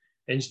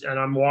 and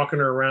I'm walking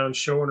her around,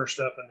 showing her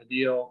stuff and the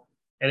deal.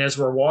 And as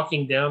we're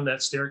walking down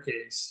that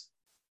staircase,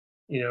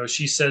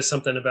 she says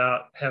something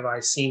about, have I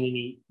seen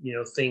any,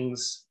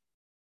 things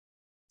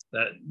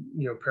that,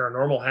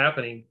 paranormal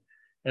happening?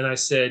 And I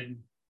said,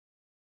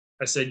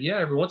 yeah,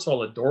 every once in a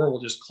while the door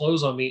will just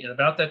close on me. And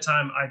about that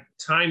time, I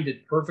timed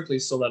it perfectly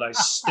so that I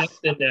stepped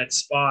in that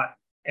spot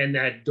and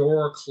that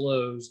door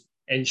closed,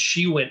 and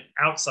she went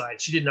outside.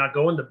 She did not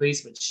go in the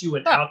basement. She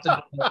went out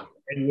the door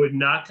and would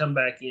not come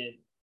back in.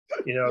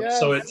 Yes.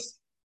 So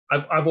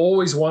I've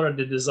always wanted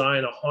to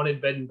design a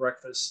haunted bed and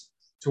breakfast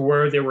to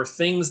where there were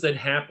things that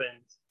happened,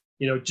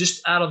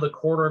 just out of the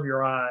corner of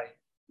your eye,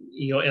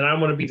 and I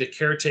want to be the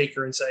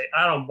caretaker and say,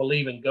 I don't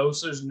believe in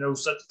ghosts. There's no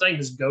such thing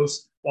as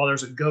ghosts. While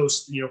there's a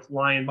ghost,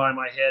 flying by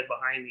my head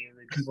behind me,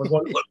 and people are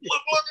going, look.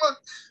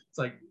 It's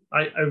like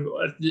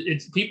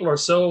it's people are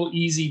so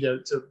easy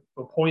to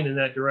point in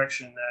that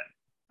direction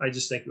that I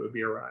just think it would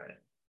be a riot.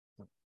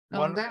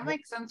 Oh, that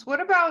makes sense. What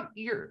about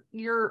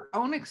your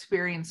own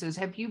experiences?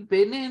 Have you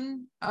been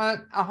in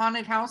a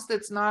haunted house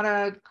that's not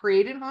a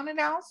created haunted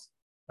house?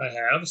 I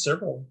have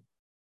several.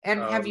 And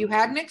have you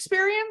had an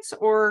experience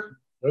or?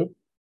 Nope.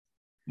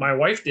 My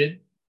wife did.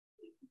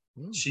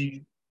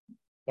 We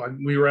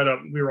were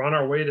on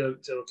our way to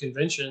a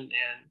convention,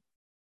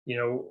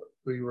 and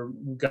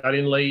we got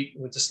in late,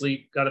 went to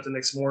sleep, got up the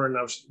next morning.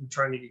 I was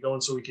trying to get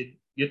going so we could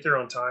get there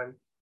on time,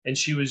 and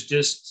she was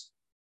just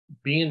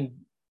being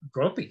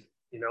grumpy,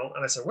 and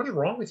I said, "What is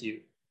wrong with you?"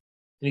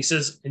 And he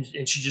says, and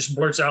she just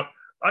blurts out,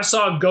 "I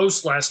saw a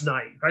ghost last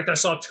night. In fact, I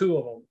saw 2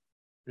 of them."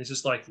 And it's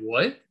just like,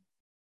 what?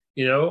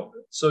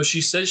 So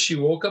she says she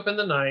woke up in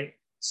the night,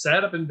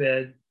 sat up in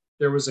bed.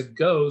 There was a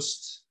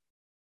ghost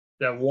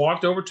that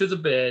walked over to the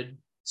bed,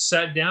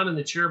 sat down in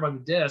the chair by the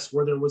desk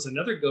where there was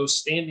another ghost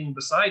standing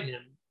beside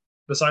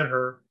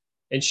her,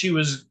 and she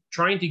was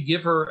trying to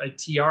give her a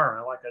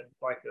tiara, like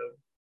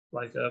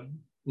a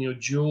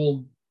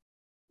jeweled,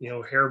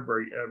 hair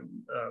braid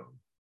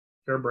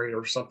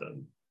or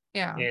something.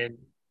 Yeah. And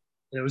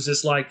it was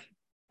just like,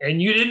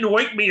 and you didn't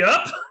wake me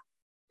up?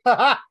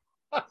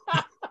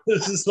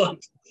 This is like,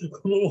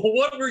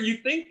 what were you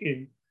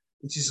thinking?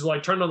 And she's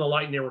like, turned on the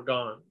light and they were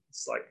gone.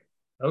 It's like,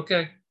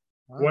 okay,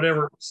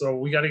 whatever. So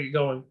we got to get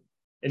going.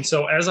 And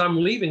so as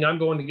I'm leaving, I'm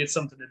going to get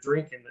something to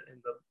drink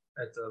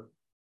at the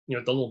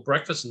little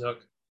breakfast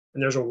nook.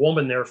 And there's a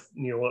woman there,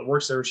 that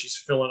works there. She's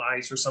filling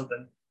ice or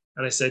something.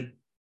 And I said,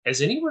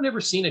 "Has anyone ever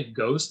seen a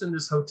ghost in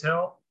this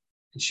hotel?"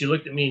 And she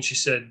looked at me and she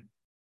said,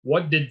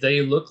 "What did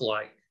they look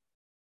like?"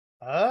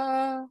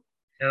 And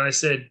I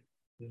said,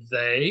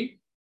 "They."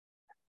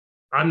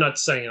 I'm not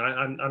saying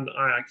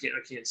I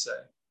can't say.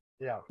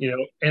 Yeah.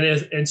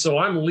 And so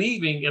I'm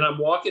leaving and I'm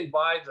walking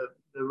by the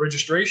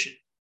registration,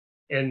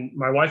 and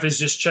my wife has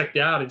just checked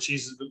out and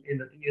she's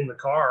in the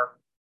car.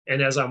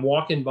 And as I'm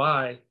walking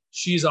by,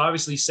 she's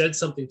obviously said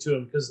something to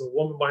him, because the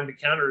woman behind the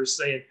counter is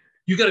saying,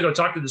 "You got to go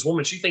talk to this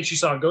woman. She thinks she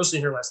saw a ghost in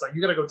here last night.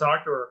 You got to go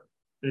talk to her."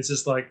 And it's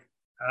just like,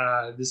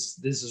 this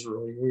is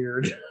really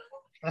weird.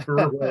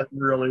 really,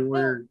 really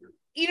weird.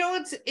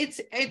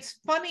 It's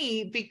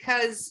funny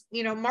because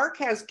Mark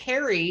has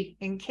Carrie,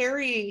 and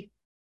Carrie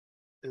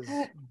is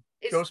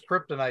ghost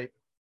kryptonite.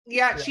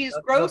 Yeah, she's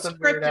gross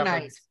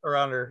kryptonite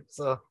around her.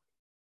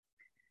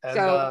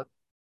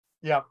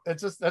 Yeah,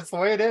 it's just, that's the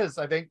way it is.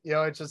 I think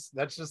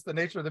that's just the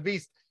nature of the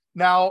beast.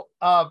 Now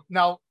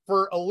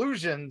for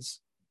illusions,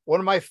 one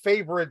of my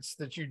favorites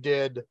that you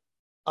did,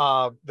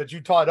 that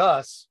you taught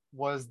us,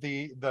 was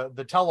the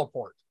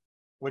teleport,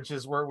 which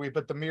is where we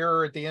put the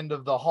mirror at the end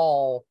of the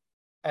hall.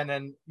 And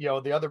then,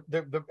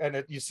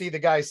 you see the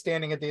guy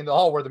standing at the end of the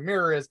hall where the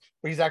mirror is,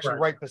 but he's actually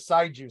right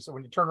beside you. So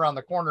when you turn around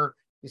the corner,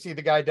 you see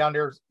the guy down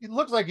there. It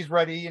looks like he's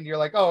ready, and you're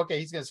like, "Oh, okay,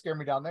 he's going to scare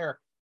me down there."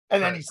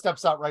 And then he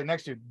steps out right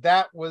next to you.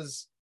 That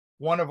was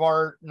one of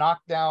our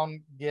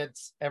knockdown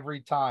gets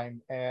every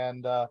time.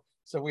 And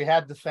so we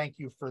had to thank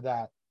you for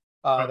that.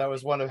 That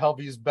was one of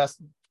Hellview's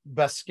best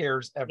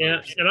scares ever.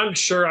 Yeah, and I'm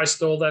sure I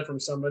stole that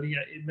from somebody.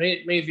 It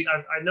may be.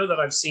 I know that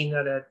I've seen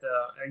that at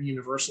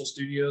Universal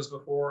Studios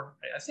before.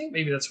 I think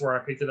maybe that's where I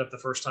picked it up the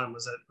first time.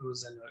 Was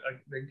in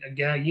a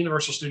gag.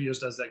 Universal Studios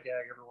does that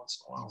gag every once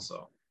in a while.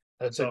 So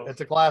it's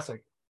a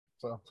classic.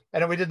 So,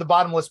 and then we did the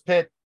bottomless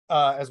pit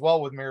as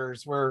well with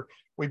mirrors, where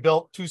we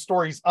built 2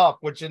 stories up,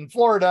 which in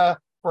Florida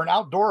for an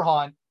outdoor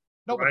haunt,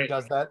 nobody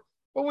does that.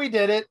 But we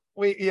did it.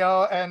 We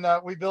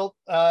we built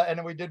and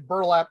then we did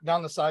burlap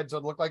down the side so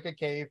it looked like a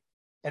cave.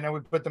 And then we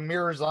put the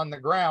mirrors on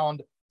the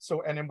ground.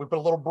 And then we put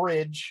a little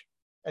bridge,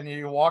 and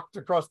you walked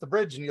across the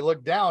bridge and you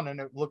looked down and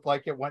it looked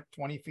like it went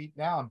 20 feet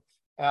down.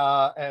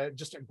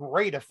 Just a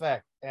great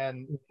effect.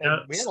 And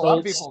we had a lot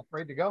of people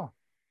afraid to go.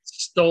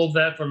 Stole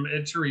that from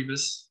Ed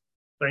Teribas.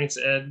 Thanks,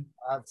 Ed.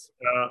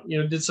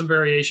 Did some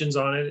variations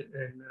on it,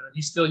 and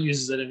he still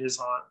uses it in his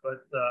haunt.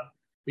 But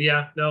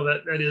yeah, no,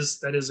 that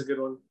is a good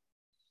one.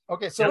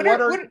 Okay, so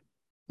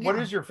what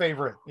is your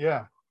favorite?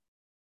 Yeah.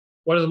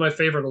 What is my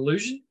favorite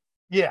illusion?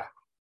 Yeah.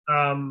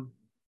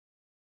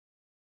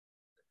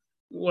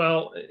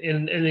 Well,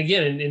 and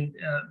again,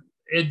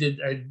 Ed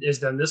has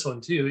done this one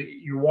too.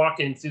 You're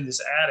walking through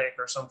this attic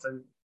or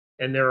something,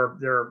 and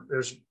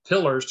there's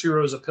pillars, 2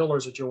 rows of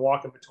pillars that you're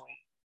walking between,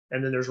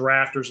 and then there's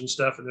rafters and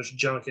stuff, and there's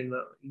junk in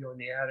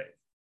the attic,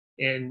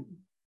 and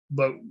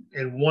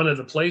one of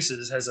the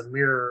places has a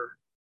mirror,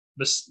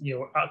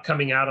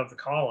 coming out of the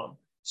column.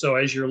 So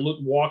as you're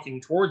walking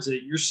towards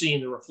it, you're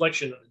seeing the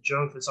reflection of the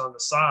junk that's on the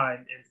side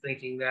and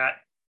thinking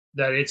that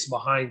it's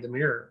behind the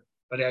mirror.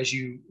 But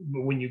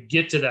when you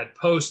get to that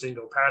post and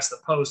go past the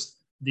post,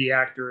 the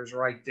actor is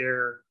right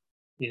there,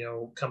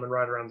 coming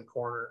right around the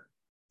corner.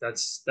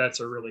 That's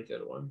a really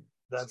good one.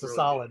 That's really a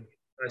solid. Good.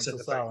 That's a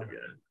solid.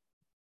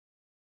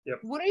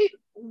 Yep. What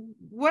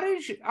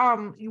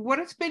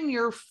has been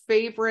your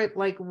favorite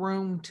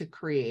room to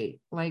create?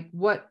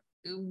 What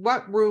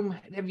room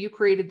have you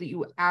created that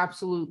you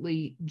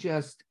absolutely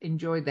just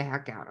enjoyed the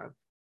heck out of?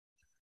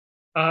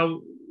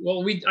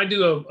 Well, I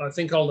do a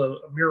thing called a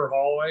mirror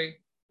hallway,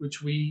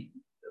 which I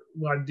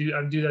do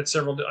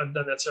that I've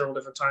done that several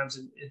different times,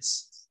 and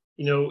it's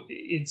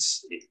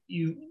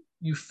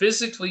you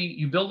physically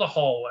you build a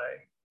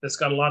hallway that's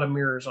got a lot of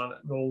mirrors on it,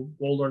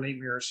 gold ornate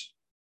mirrors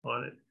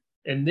on it,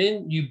 and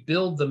then you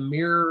build the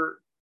mirror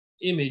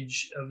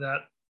image of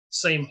that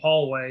same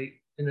hallway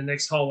in the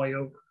next hallway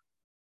over,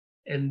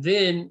 and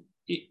then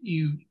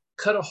you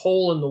cut a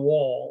hole in the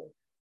wall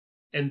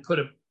and put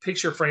a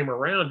picture frame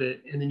around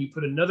it, and then you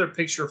put another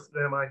picture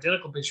frame,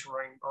 identical picture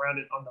frame around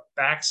it on the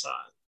backside.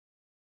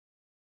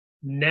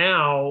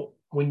 Now,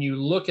 when you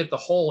look at the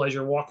hole as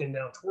you're walking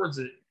down towards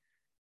it,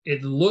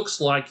 it looks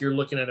like you're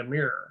looking at a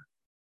mirror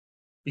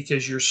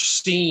because you're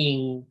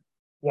seeing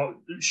what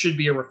should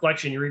be a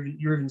reflection. You're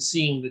even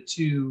seeing the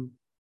two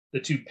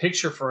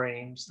picture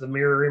frames, the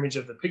mirror image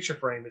of the picture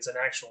frame. It's an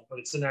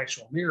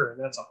actual mirror, and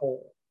that's a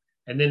hole.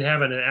 And then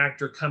having an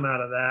actor come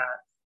out of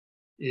that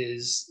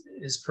is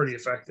pretty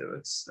effective.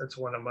 That's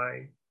one of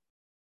my,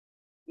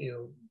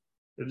 it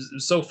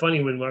was so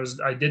funny when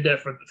I did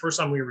that for the first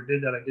time we ever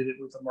did that. I did it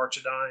with the March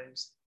of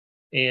Dimes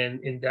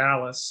and in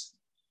Dallas,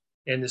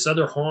 and this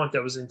other haunt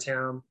that was in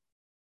town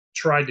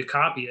tried to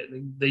copy it.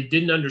 They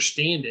didn't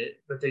understand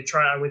it, but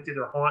I went through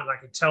their haunt, and I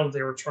could tell that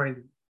they were trying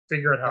to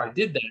figure out how I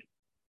did that.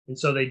 And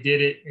so they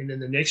did it. And then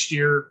the next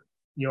year,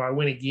 I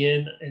went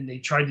again, and they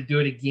tried to do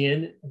it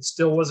again and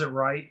still wasn't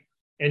right.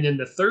 And then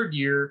the third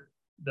year,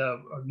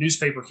 the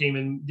newspaper came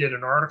and did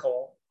an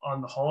article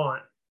on the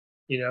haunt,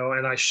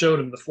 and I showed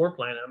them the floor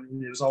plan. I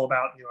mean, it was all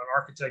about, an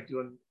architect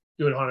doing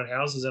haunted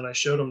houses. And I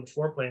showed them the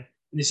floor plan,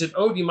 and they said,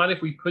 "Oh, do you mind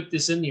if we put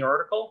this in the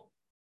article?"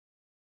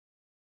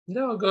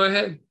 No, go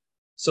ahead.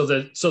 So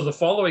the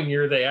following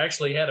year, they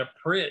actually had a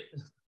print,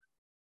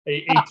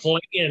 a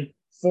plan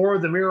for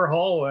the mirror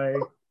hallway,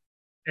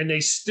 and they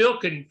still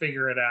couldn't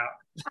figure it out.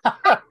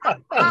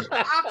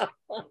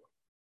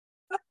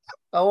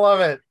 I love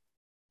it.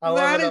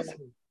 That is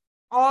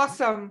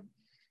awesome.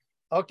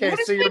 Okay,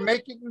 so you're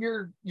making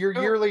your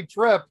yearly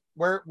trip.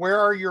 Where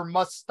are your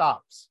must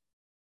stops?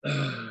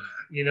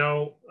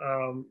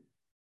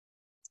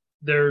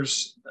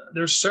 There's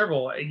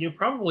several.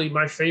 Probably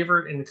my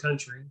favorite in the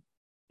country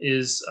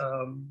is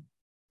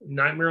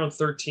Nightmare on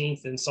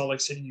 13th in Salt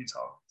Lake City,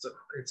 Utah.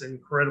 It's an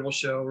incredible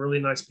show. Really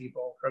nice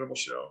people. Incredible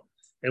show.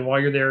 And while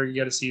you're there, you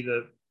got to see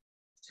the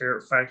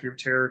Factory of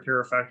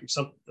Terror Factory,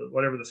 something,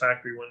 whatever the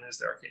factory one is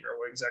there. I can't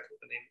remember exactly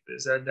what the name of it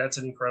is. That's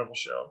an incredible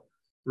show.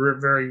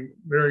 Very,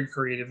 very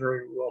creative,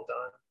 very well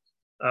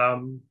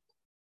done.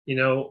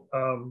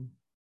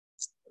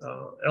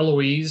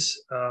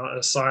 Eloise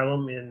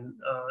Asylum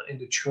in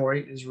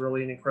Detroit is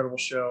really an incredible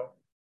show.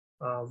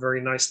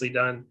 Very nicely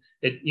done.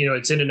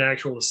 It's in an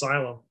actual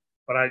asylum,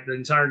 but the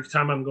entire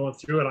time I'm going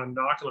through it, I'm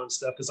knocking on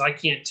stuff because I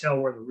can't tell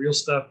where the real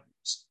stuff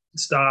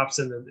stops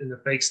and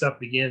the fake stuff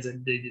begins,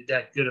 and they did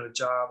that good of a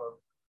job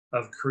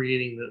of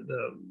creating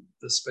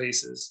the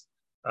spaces.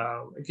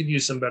 It could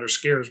use some better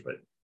scares,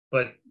 but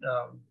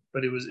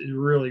it was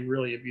really,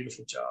 really a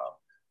beautiful job.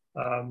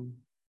 And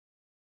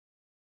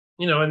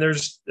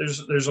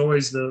there's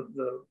always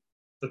the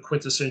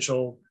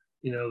quintessential,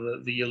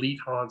 the elite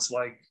haunts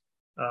like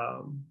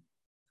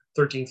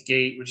 13th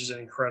Gate, which is an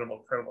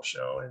incredible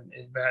show,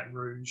 in Baton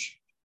Rouge,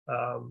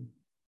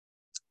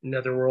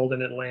 Netherworld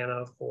in Atlanta,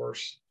 of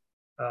course.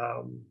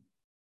 And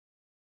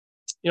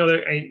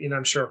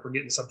I'm sure I'm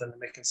forgetting something and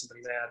making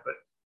somebody mad,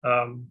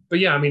 but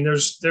yeah, I mean,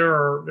 there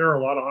are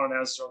a lot of haunted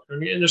houses,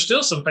 and there's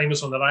still some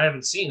famous one that I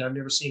haven't seen. I've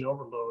never seen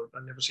Overload.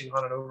 I've never seen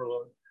Haunted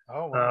Overload.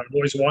 Oh, wow. I've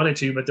always wanted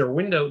to, but their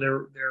window,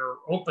 they're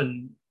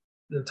open.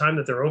 The time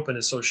that they're open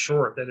is so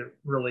short that it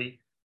really,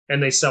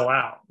 and they sell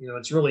out.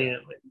 It's really,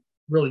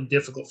 really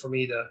difficult for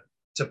me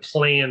to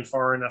plan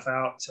far enough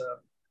out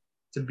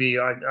to be.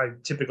 I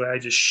typically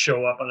just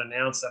show up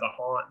unannounced at a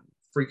haunt, and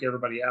freak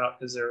everybody out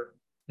because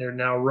they're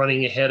now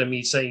running ahead of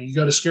me saying, "You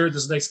got to scare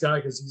this next guy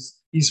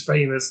because he's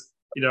famous."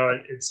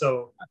 And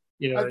so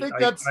I think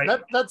that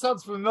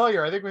sounds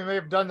familiar. I think we may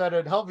have done that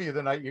at Hellview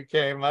the night you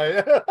came.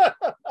 I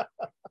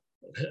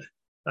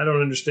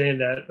don't understand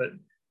that, but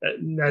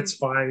that's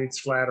fine. It's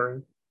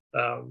flattering.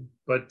 Yeah,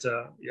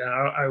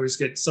 I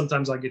always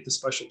sometimes I get the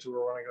special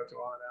tour when I go to a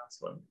haunted house,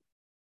 but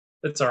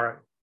it's all right.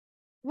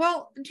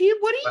 Well, what do you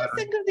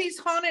think of these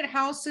haunted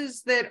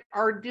houses that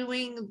are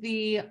doing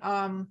the,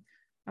 I'm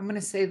going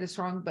to say this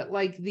wrong, but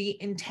like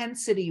the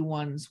intensity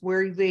ones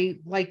where they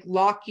like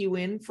lock you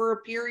in for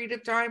a period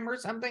of time or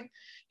something?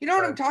 You know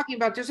what I'm talking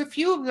about? There's a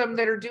few of them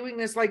that are doing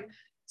this like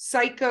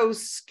psycho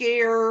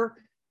scare.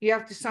 You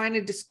have to sign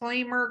a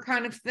disclaimer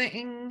kind of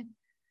thing.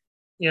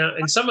 Yeah,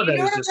 and some of that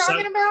is just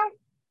talking about.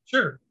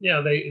 Sure.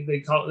 Yeah,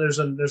 they call there's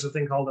a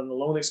thing called an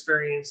alone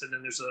experience, and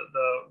then there's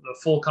the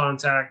full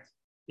contact.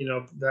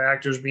 The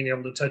actors being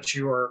able to touch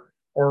you,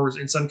 or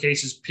in some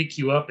cases pick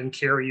you up and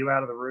carry you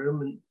out of the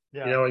room, and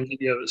and give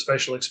you a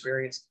special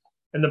experience.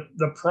 And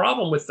the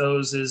problem with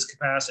those is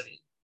capacity.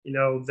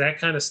 That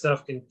kind of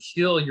stuff can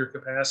kill your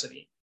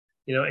capacity.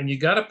 And you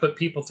got to put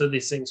people through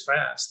these things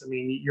fast. I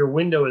mean, your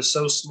window is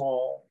so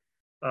small.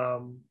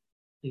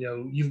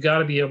 You've got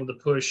to be able to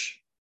push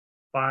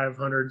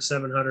 500,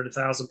 700,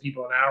 1,000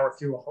 people an hour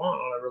through a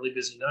haunt on a really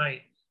busy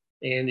night.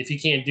 And if you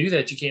can't do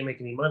that, you can't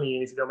make any money.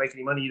 And if you don't make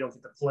any money, you don't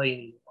get to play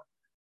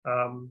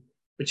anymore.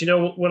 But you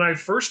know, when I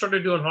first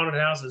started doing haunted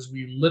houses,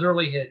 we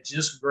literally had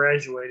just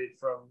graduated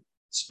from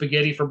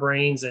spaghetti for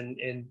brains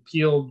and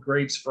peeled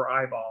grapes for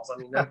eyeballs. I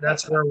mean,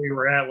 that's where we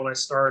were at when I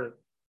started.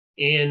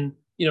 And,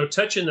 you know,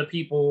 touching the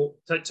people,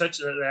 touch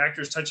the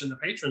actors, touching the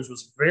patrons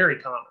was very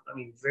common. I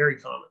mean, very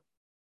common.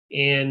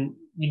 And,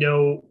 you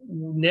know,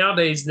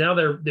 nowadays, now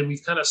that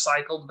we've kind of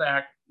cycled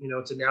back, you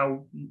know, to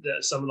now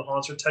that some of the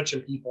haunts are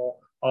touching people,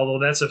 although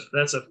that's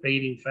a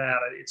fading fad.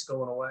 It's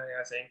going away,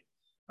 I think.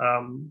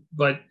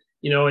 But,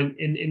 you know,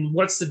 and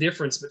what's the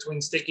difference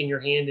between sticking your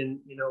hand in,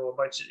 you know,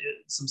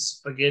 some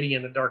spaghetti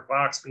in a dark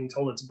box, being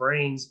told it's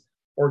brains,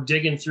 or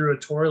digging through a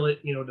toilet,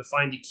 you know, to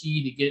find a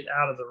key to get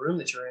out of the room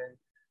that you're in?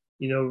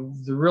 You know,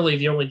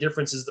 the only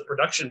difference is the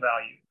production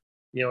value.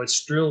 You know, it's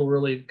still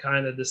really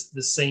kind of the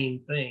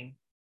same thing.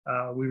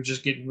 We're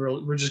just getting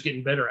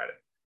better at it.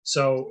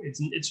 So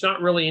it's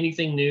not really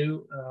anything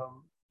new.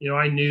 You know,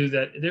 I knew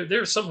that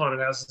there are some haunted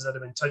houses that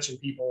have been touching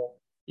people,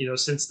 you know,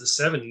 since the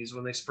 70s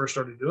when they first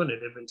started doing it.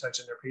 They've been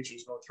touching their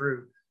patrons going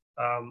through.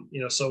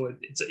 You know, so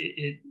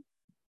it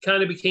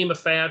kind of became a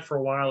fad for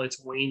a while.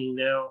 It's waning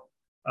now,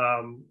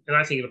 and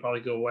I think it'll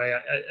probably go away.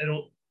 I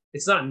don't.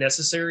 It's not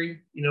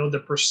necessary. You know, the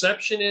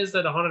perception is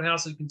that a haunted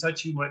house that can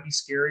touch you might be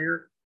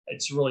scarier.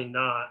 It's really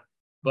not.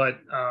 But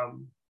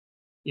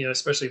you know,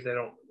 especially if they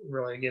don't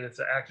really, again, if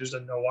the actors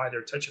don't know why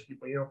they're touching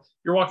people. You know,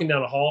 you're walking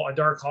down a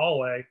dark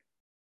hallway,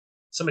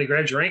 somebody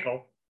grabs your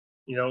ankle.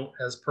 You know,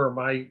 as per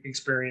my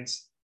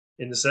experience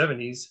in the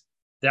 70s,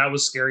 that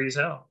was scary as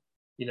hell.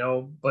 You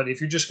know, but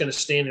if you're just going to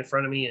stand in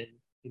front of me and,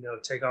 you know,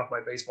 take off my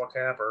baseball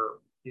cap, or,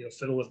 you know,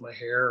 fiddle with my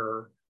hair,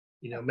 or,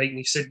 you know, make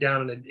me sit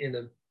down in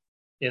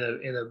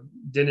a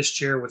dentist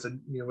chair with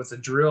a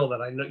drill,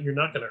 that I know you're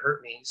not going to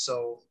hurt me.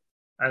 So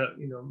I don't,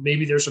 you know,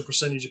 maybe there's a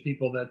percentage of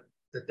people that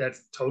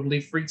totally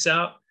freaks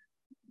out,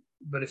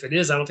 but if it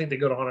is, I don't think they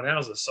go to haunted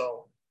houses.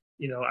 So,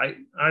 you know,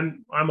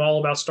 I'm all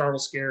about startle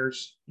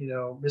scares, you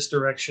know,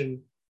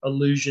 misdirection,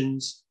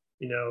 illusions,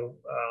 you know,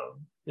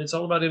 it's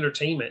all about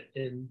entertainment.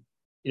 And,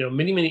 you know,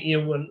 many,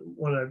 you know,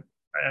 when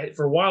I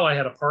for a while, I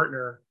had a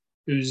partner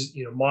whose,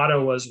 you know,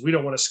 motto was, we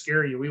don't want to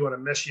scare you, we want to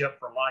mess you up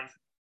for life.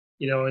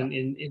 You know, and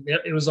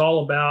it was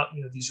all about,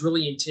 you know, these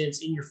really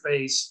intense, in your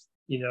face,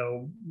 you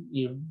know,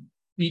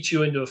 beat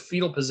you into a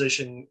fetal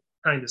position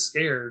kind of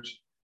scares.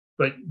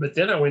 But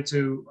then I went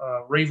to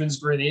Raven's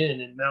Grin Inn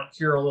in Mount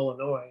Carroll,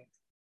 Illinois,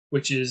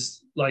 which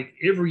is like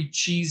every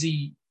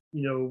cheesy,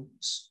 you know,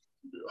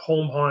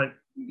 home haunt,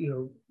 you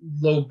know,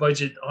 low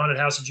budget haunted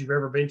house that you've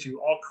ever been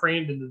to, all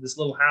crammed into this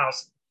little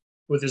house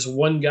with this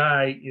one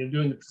guy, you know,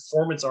 doing the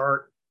performance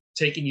art,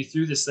 taking you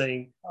through this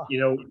thing, you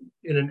know,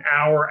 in an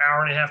hour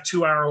and a half,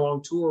 2 hour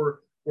long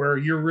tour, where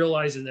you're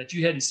realizing that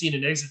you hadn't seen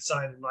an exit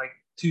sign in like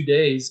 2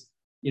 days,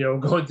 you know,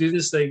 going through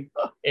this thing.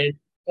 And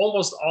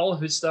almost all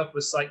of his stuff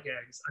was sight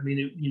gags. I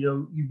mean, you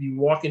know, you'd be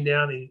walking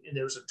down and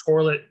there was a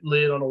toilet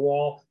lid on a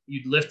wall.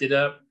 You'd lift it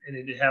up and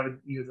it'd have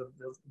the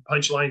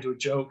punchline to a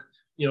joke,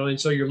 you know, and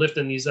so you're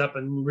lifting these up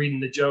and reading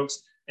the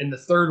jokes. And the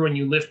third one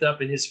you lift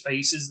up and his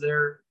face is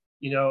there,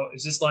 you know,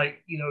 it's just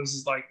like, you know, it's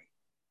just like,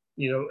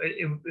 you know,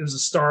 it was a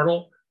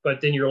startle, but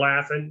then you're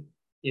laughing,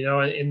 you know,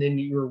 and then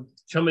you're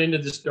coming into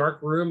this dark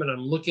room, and I'm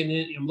looking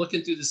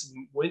through this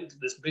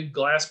big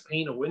glass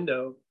pane of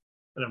window,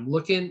 and I'm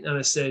looking, and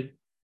I said,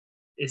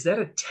 is that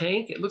a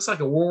tank? It looks like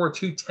a World War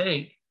II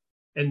tank.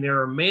 And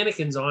there are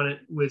mannequins on it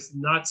with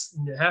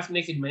half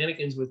naked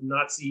mannequins with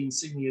Nazi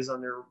insignias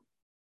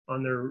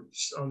on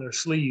their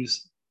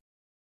sleeves.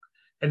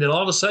 And then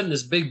all of a sudden,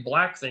 this big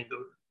black thing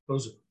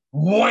goes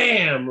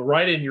wham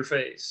right in your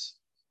face.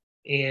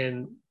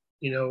 And,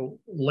 you know,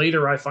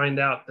 later I find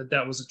out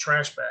that was a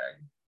trash bag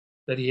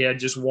that he had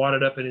just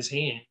wadded up in his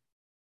hand,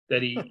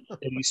 that he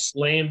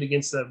slammed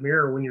against that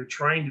mirror when you're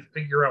trying to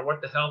figure out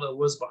what the hell that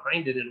was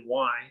behind it and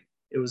why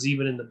it was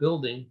even in the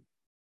building,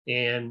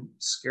 and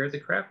scared the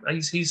crap.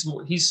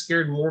 He's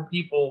scared more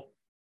people.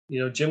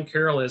 You know, Jim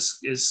Carroll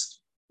is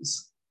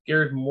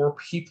scared more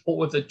people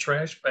with a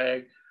trash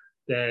bag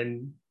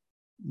than,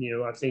 you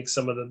know, I think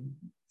some of the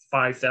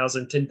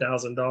 $5,000,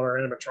 $10,000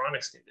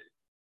 animatronics can do.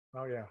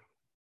 Oh yeah.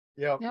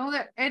 Yeah. No,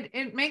 that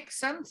it makes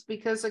sense,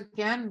 because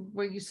again,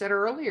 what you said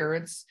earlier,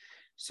 it's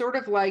sort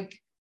of like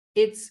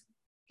it's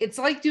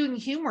like doing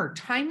humor.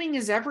 Timing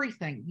is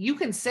everything. You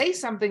can say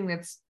something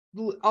that's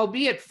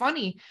albeit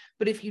funny,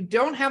 but if you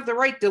don't have the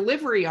right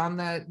delivery on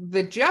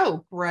the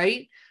joke,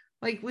 right?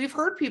 Like, we've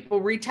heard people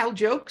retell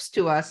jokes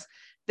to us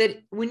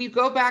that when you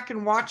go back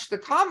and watch the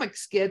comic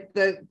skit,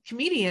 the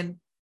comedian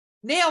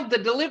nailed the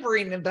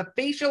delivery and the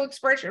facial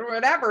expression or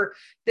whatever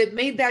that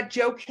made that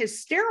joke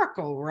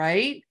hysterical,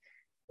 right?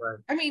 Right.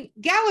 I mean,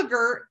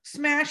 Gallagher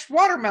smashed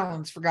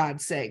watermelons, for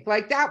God's sake.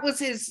 Like, that was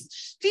his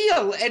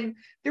steal. And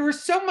there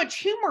was so much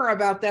humor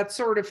about that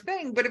sort of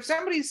thing. But if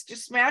somebody's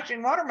just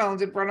smashing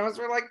watermelons in front of us,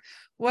 we're like,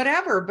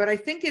 whatever. But I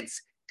think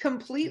it's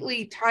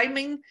completely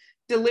timing,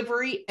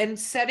 delivery, and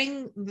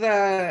setting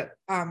the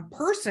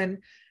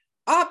person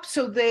up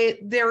so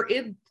they're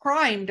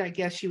primed, I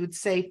guess you would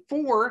say,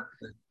 for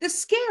the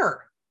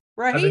scare,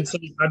 right?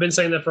 I've been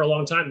saying that for a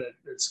long time,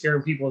 that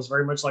scaring people is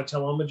very much like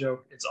telling them a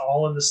joke. It's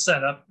all in the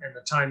setup and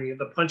the timing of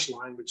the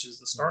punchline, which is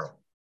the startle.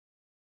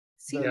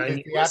 See,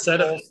 The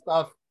theatrical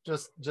stuff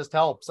just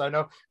helps. I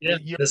know. Yeah,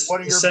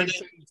 One of your big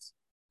things.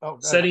 Oh,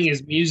 setting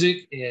is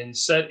music and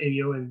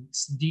and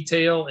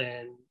detail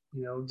and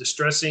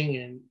distressing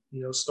and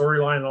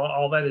storyline.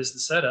 All that is the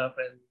setup,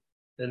 and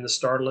then the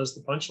startle is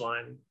the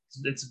punchline.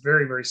 It's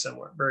very, very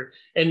similar.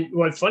 And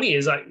what's funny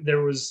is I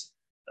was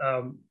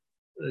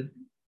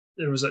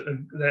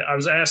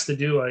asked to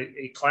do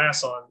a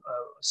class on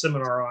a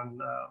seminar on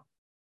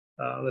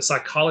the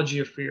psychology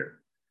of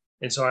fear,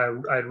 and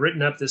so I had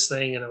written up this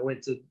thing, and I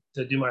went to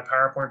do my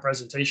PowerPoint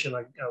presentation.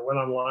 I went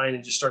online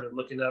and just started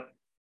looking up,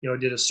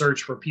 did a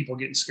search for people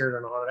getting scared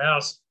in a haunted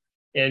house,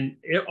 and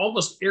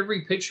almost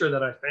every picture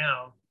that I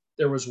found,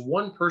 there was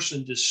one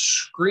person just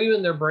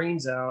screaming their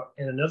brains out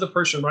and another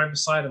person right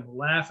beside them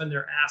laughing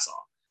their ass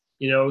off,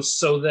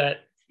 so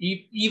that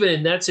even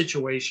in that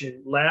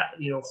situation,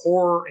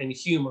 horror and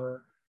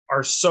humor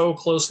are so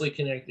closely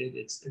connected.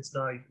 It's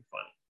not even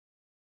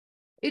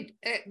funny.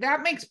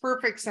 That makes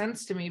perfect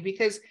sense to me,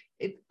 because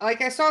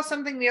like I saw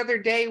something the other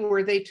day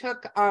where they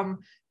took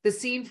the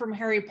scene from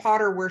Harry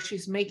Potter where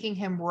she's making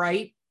him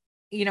write,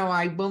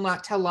 I will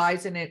not tell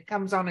lies, and it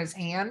comes on his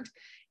hand.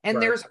 And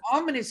Right. There's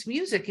ominous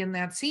music in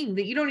that scene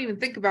that you don't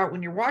even think about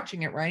when you're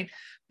watching it, right?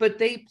 But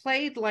they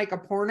played like a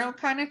porno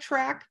kind of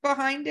track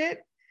behind it.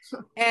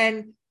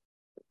 And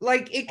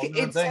like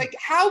it's like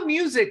how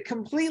music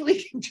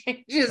completely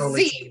changes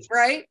scenes,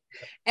 right?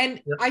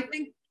 And Yep.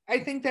 I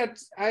think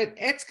that's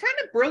it's kind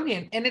of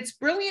brilliant. And it's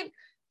brilliant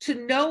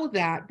to know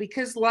that,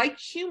 because like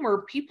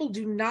humor, people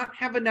do not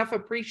have enough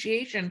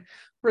appreciation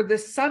for the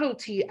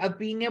subtlety of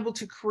being able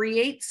to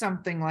create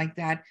something like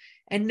that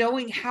and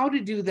knowing how to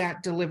do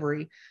that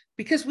delivery.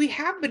 Because we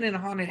have been in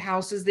haunted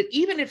houses that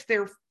even if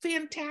they're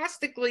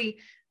fantastically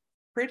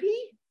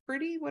pretty,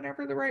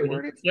 whatever the right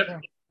word is,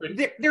 Yep.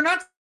 they're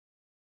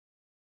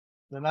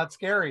not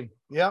scary.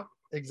 Yep,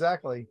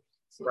 exactly.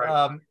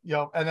 Right.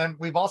 And then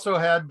we've also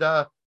had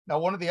now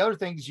one of the other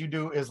things you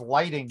do is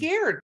lighting.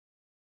 Scared.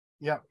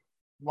 Yeah,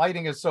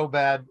 lighting is so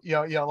bad.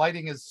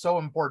 Lighting is so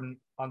important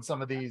on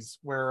some of these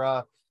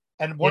where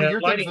and one of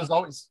your things was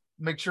always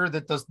make sure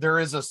that there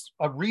is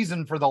a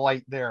reason for the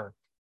light there,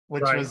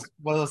 which Right. was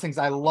one of those things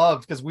I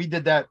loved, because we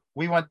did that.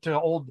 We went to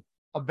old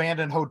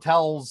abandoned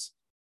hotels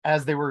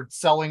as they were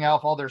selling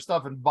off all their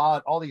stuff and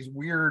bought all these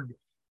weird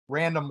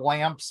random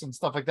lamps and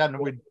stuff like that, and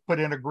we'd put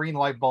in a green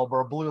light bulb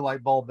or a blue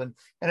light bulb, and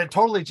it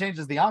totally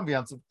changes the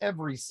ambiance of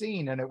every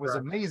scene, and it was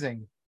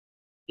amazing.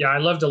 Yeah, I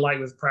love to light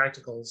with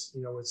practicals,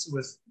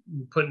 with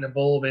putting a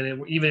bulb in it,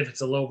 even if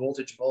it's a low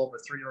voltage bulb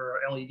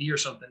or LED or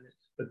something,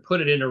 but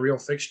put it in a real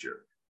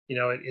fixture.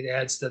 It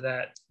adds to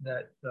that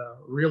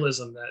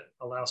realism that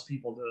allows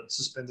people to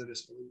suspend their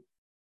disbelief.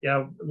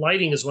 Yeah,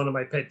 lighting is one of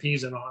my pet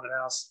peeves in a haunted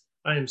house.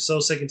 I am so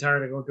sick and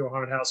tired of going to a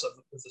haunted house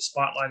with the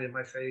spotlight in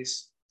my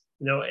face.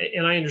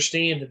 And I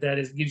understand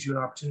that gives you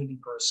an opportunity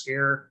for a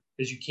scare,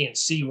 because you can't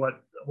see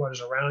what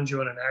is around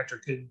you, and an actor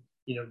could,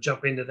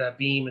 jump into that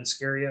beam and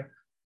scare you.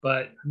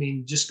 But I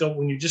mean,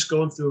 when you're just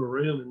going through a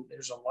room and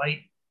there's a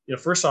light,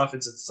 first off,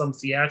 it's some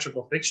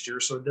theatrical fixture,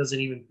 so it doesn't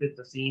even fit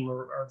the theme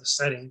or the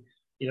setting,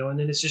 and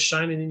then it's just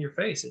shining in your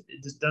face. It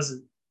just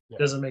doesn't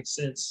make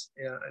sense.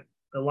 Yeah,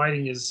 the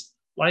lighting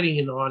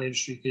in the haunted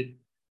industry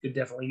could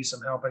definitely use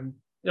some help, and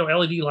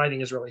LED lighting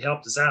has really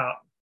helped us out,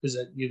 because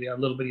you have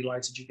little bitty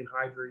lights that you can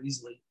hide very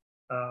easily.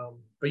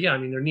 But yeah, I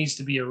mean, there needs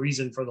to be a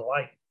reason for the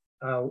light.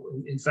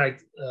 In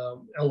fact,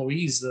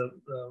 Eloise, the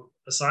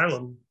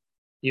asylum,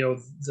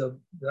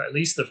 at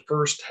least the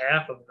first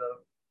half of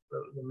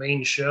the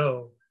main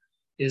show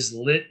is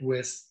lit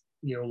with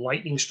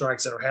lightning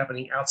strikes that are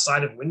happening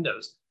outside of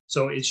windows.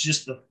 So it's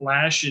just the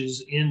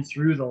flashes in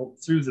through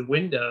the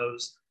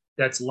windows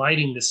that's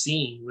lighting the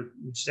scene,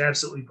 which is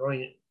absolutely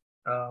brilliant.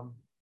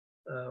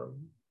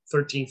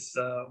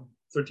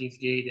 13th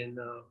Gate in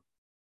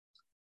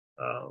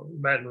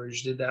Baton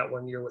Rouge did that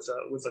one year with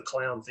a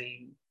clown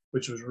theme,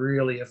 which was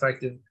really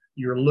effective.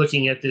 You're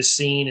looking at this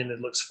scene and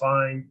it looks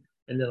fine,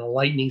 and then a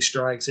lightning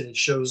strikes and it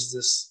shows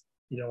this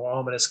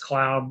ominous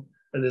cloud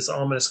and this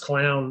ominous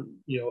clown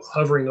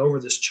hovering over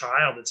this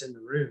child that's in the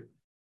room,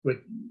 which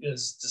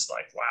is just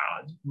like,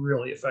 wow,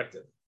 really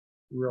effective.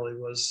 Really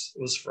was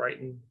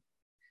frightening.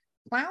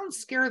 Clowns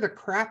scare the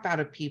crap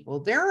out of people.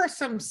 There are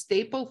some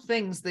staple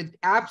things that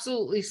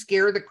absolutely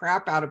scare the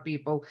crap out of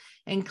people,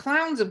 and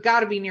clowns have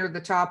got to be near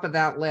the top of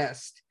that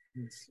list.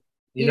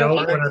 When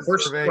I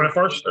first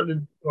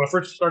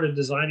started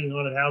designing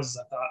haunted houses,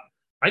 I thought,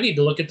 I need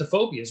to look at the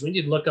phobias. I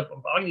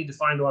need to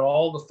find out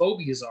all the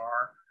phobias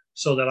are,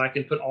 so that I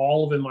can put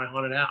all of them in my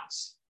haunted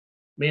house.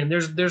 Man,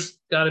 there's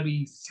got to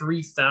be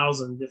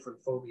 3,000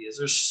 different phobias.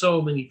 There's so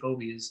many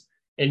phobias,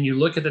 and you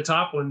look at the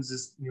top ones,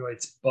 it's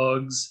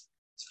bugs,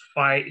 it's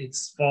fight,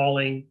 it's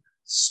falling,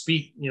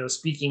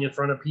 speaking in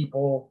front of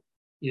people.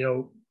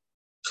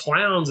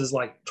 Clowns is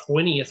like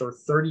 20th or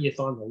 30th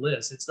on the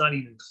list. It's not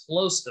even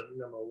close to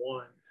number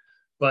one.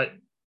 but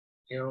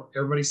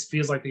everybody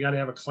feels like they got to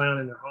have a clown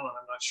in their haunt.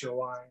 I'm not sure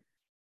why,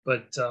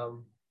 but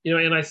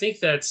and I think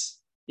that's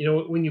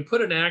when you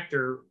put an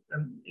actor,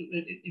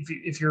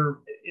 if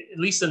you're at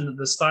least in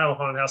the style of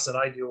haunted house that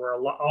I do, where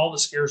all the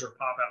scares are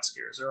pop out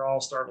scares, they're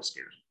all startle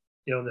scares.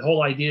 The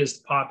whole idea is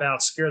to pop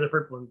out, scare the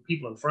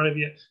people in front of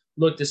you,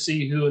 look to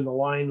see who in the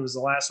line was the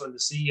last one to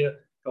see you,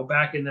 go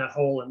back in that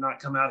hole and not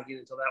come out again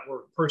until that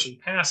person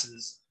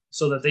passes,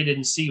 so that they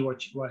didn't see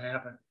what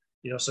happened.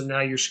 So now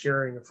you're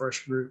scaring a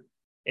fresh group.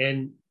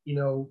 And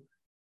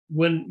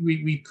when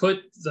we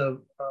put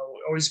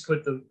always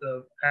put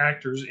the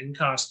actors in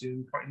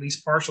costume, at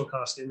least partial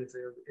costume, if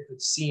you can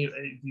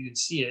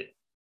see it,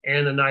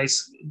 and a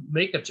nice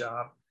makeup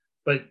job.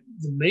 But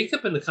the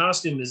makeup and the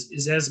costume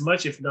is as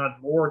much, if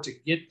not more, to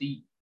get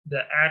the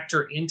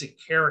actor into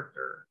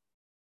character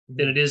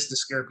than it is to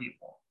scare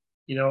people.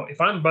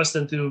 If I'm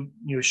busting through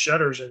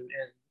shutters and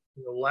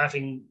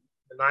laughing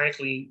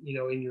maniacally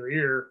in your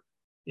ear,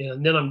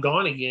 and then I'm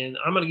gone again,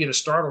 I'm going to get a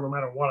startle no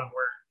matter what I'm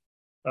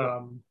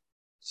wearing.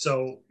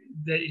 So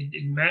that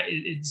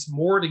it's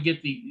more to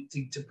get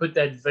to put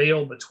that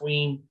veil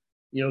between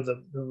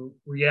the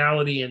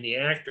reality and the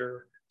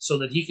actor, so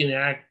that he can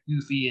act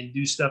goofy and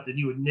do stuff that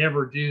he would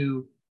never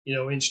do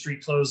in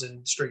street clothes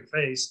and straight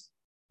face,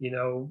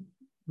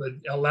 but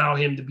allow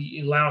him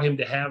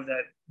to have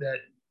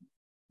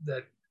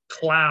that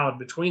cloud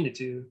between the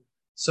two,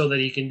 so that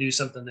he can do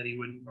something that he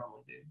wouldn't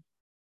normally do.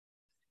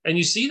 And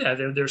you see that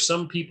there's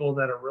some people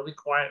that are really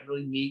quiet,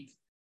 really meek,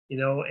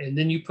 and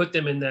then you put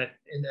them in that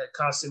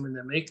costume and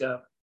that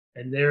makeup,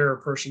 and their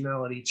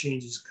personality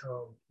changes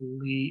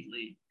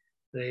completely.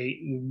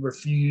 They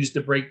refuse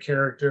to break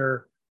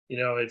character.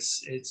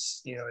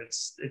 It's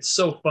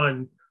so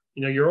fun.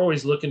 You're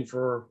always looking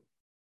for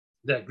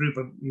that group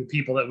of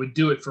people that would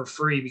do it for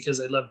free because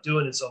they love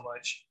doing it so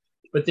much,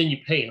 but then you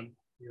pay them,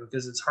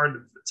 because it's hard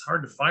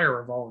to fire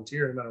a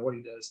volunteer no matter what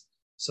he does.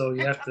 So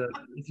you have to,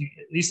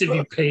 at least if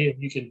you pay him,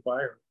 you can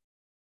fire him.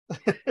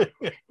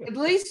 At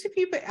least if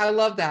you pay, I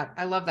love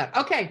that.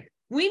 Okay,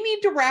 we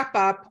need to wrap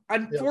up.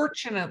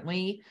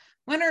 Unfortunately,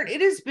 Leonard,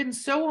 it has been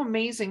so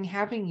amazing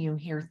having you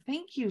here.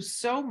 Thank you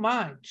so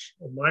much.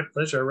 Well, my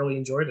pleasure. I really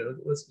enjoyed it.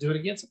 Let's do it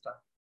again sometime.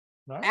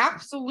 Right.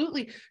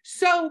 Absolutely.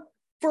 So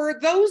for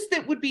those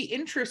that would be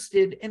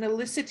interested in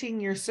eliciting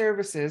your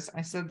services,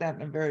 I said that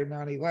in a very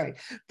naughty way,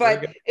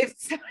 but if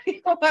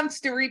somebody wants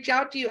to reach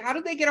out to you, how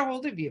do they get a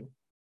hold of you?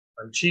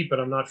 I'm cheap, but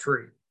I'm not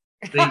free.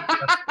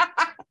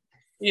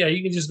 Yeah,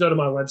 you can just go to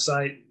my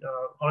website,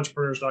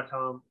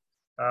 entrepreneurs.com.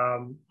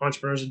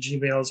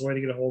 Entrepreneurs@gmail is the way to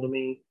get a hold of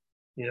me.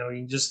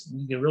 You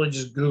can really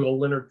just Google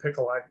Leonard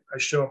Pickel. I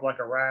show up like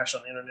a rash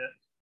on the internet.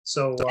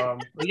 So,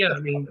 but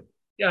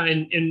yeah,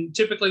 and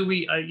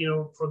typically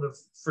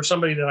for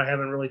somebody that I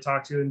haven't really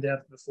talked to in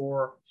depth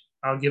before,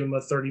 I'll give them a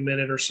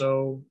 30-minute or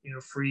so,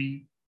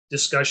 free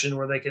discussion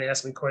where they can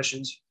ask me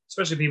questions,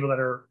 especially people that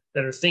are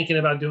thinking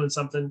about doing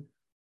something,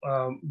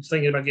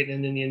 thinking about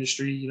getting in the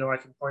industry. I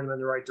can point them in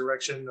the right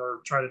direction or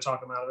try to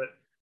talk them out of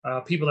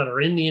it. People that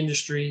are in the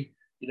industry,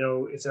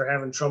 if they're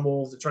having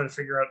trouble, they're trying to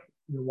figure out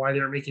why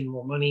they're making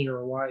more money,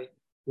 or why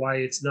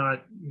it's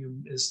not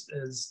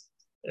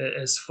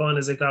as fun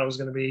as they thought it was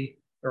going to be,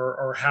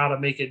 or how to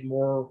make it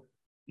more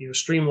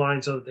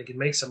streamlined so that they can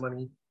make some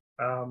money.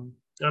 I'm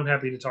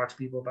happy to talk to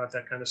people about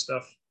that kind of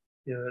stuff.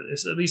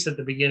 It's at least at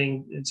the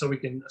beginning, and so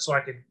I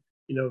can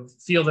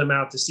feel them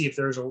out to see if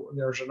there's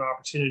an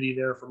opportunity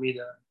there for me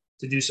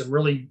to do some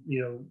really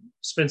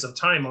spend some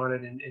time on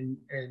it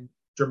and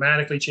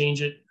dramatically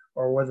change it,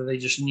 or whether they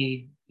just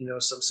need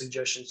some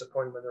suggestions to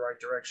point them in the right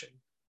direction.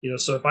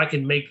 So if I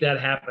can make that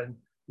happen,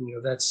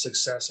 that's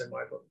success in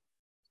my book.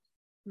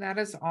 That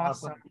is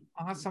awesome.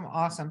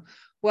 Awesome.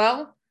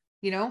 Well,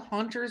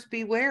 haunters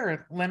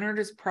beware. Leonard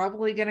is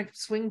probably going to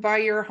swing by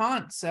your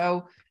haunt.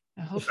 So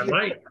I hope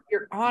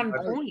you're on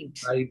point.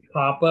 I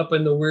pop up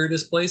in the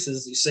weirdest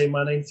places. You say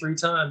my name 3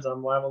 times,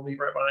 I'm liable to be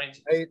right behind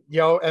you. Hey,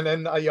 and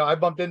then I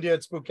bumped into you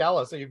at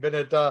Spookala. So you've been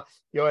at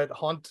at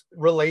haunt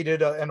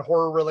related and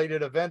horror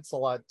related events a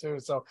lot too.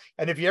 So,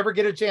 and if you ever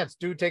get a chance,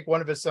 do take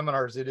one of his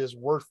seminars. It is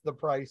worth the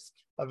price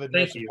of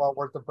admission. Well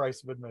worth the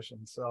price of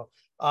admission. So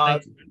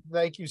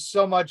thank you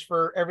so much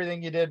for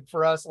everything you did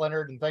for us,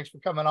 Leonard, and thanks for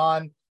coming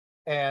on.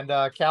 And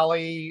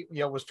Callie,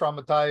 was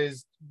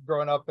traumatized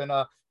growing up in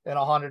a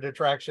haunted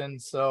attraction.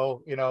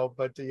 So,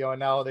 but and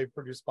now they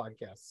produce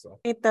podcasts. So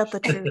ain't that the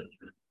truth?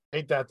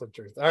 Ain't that the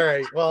truth? All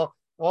right. Well,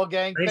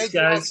 gang, thanks, thank guys.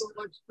 you all so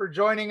much for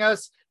joining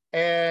us.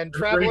 And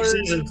travelers,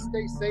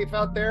 stay safe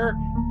out there,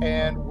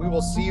 and we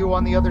will see you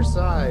on the other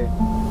side.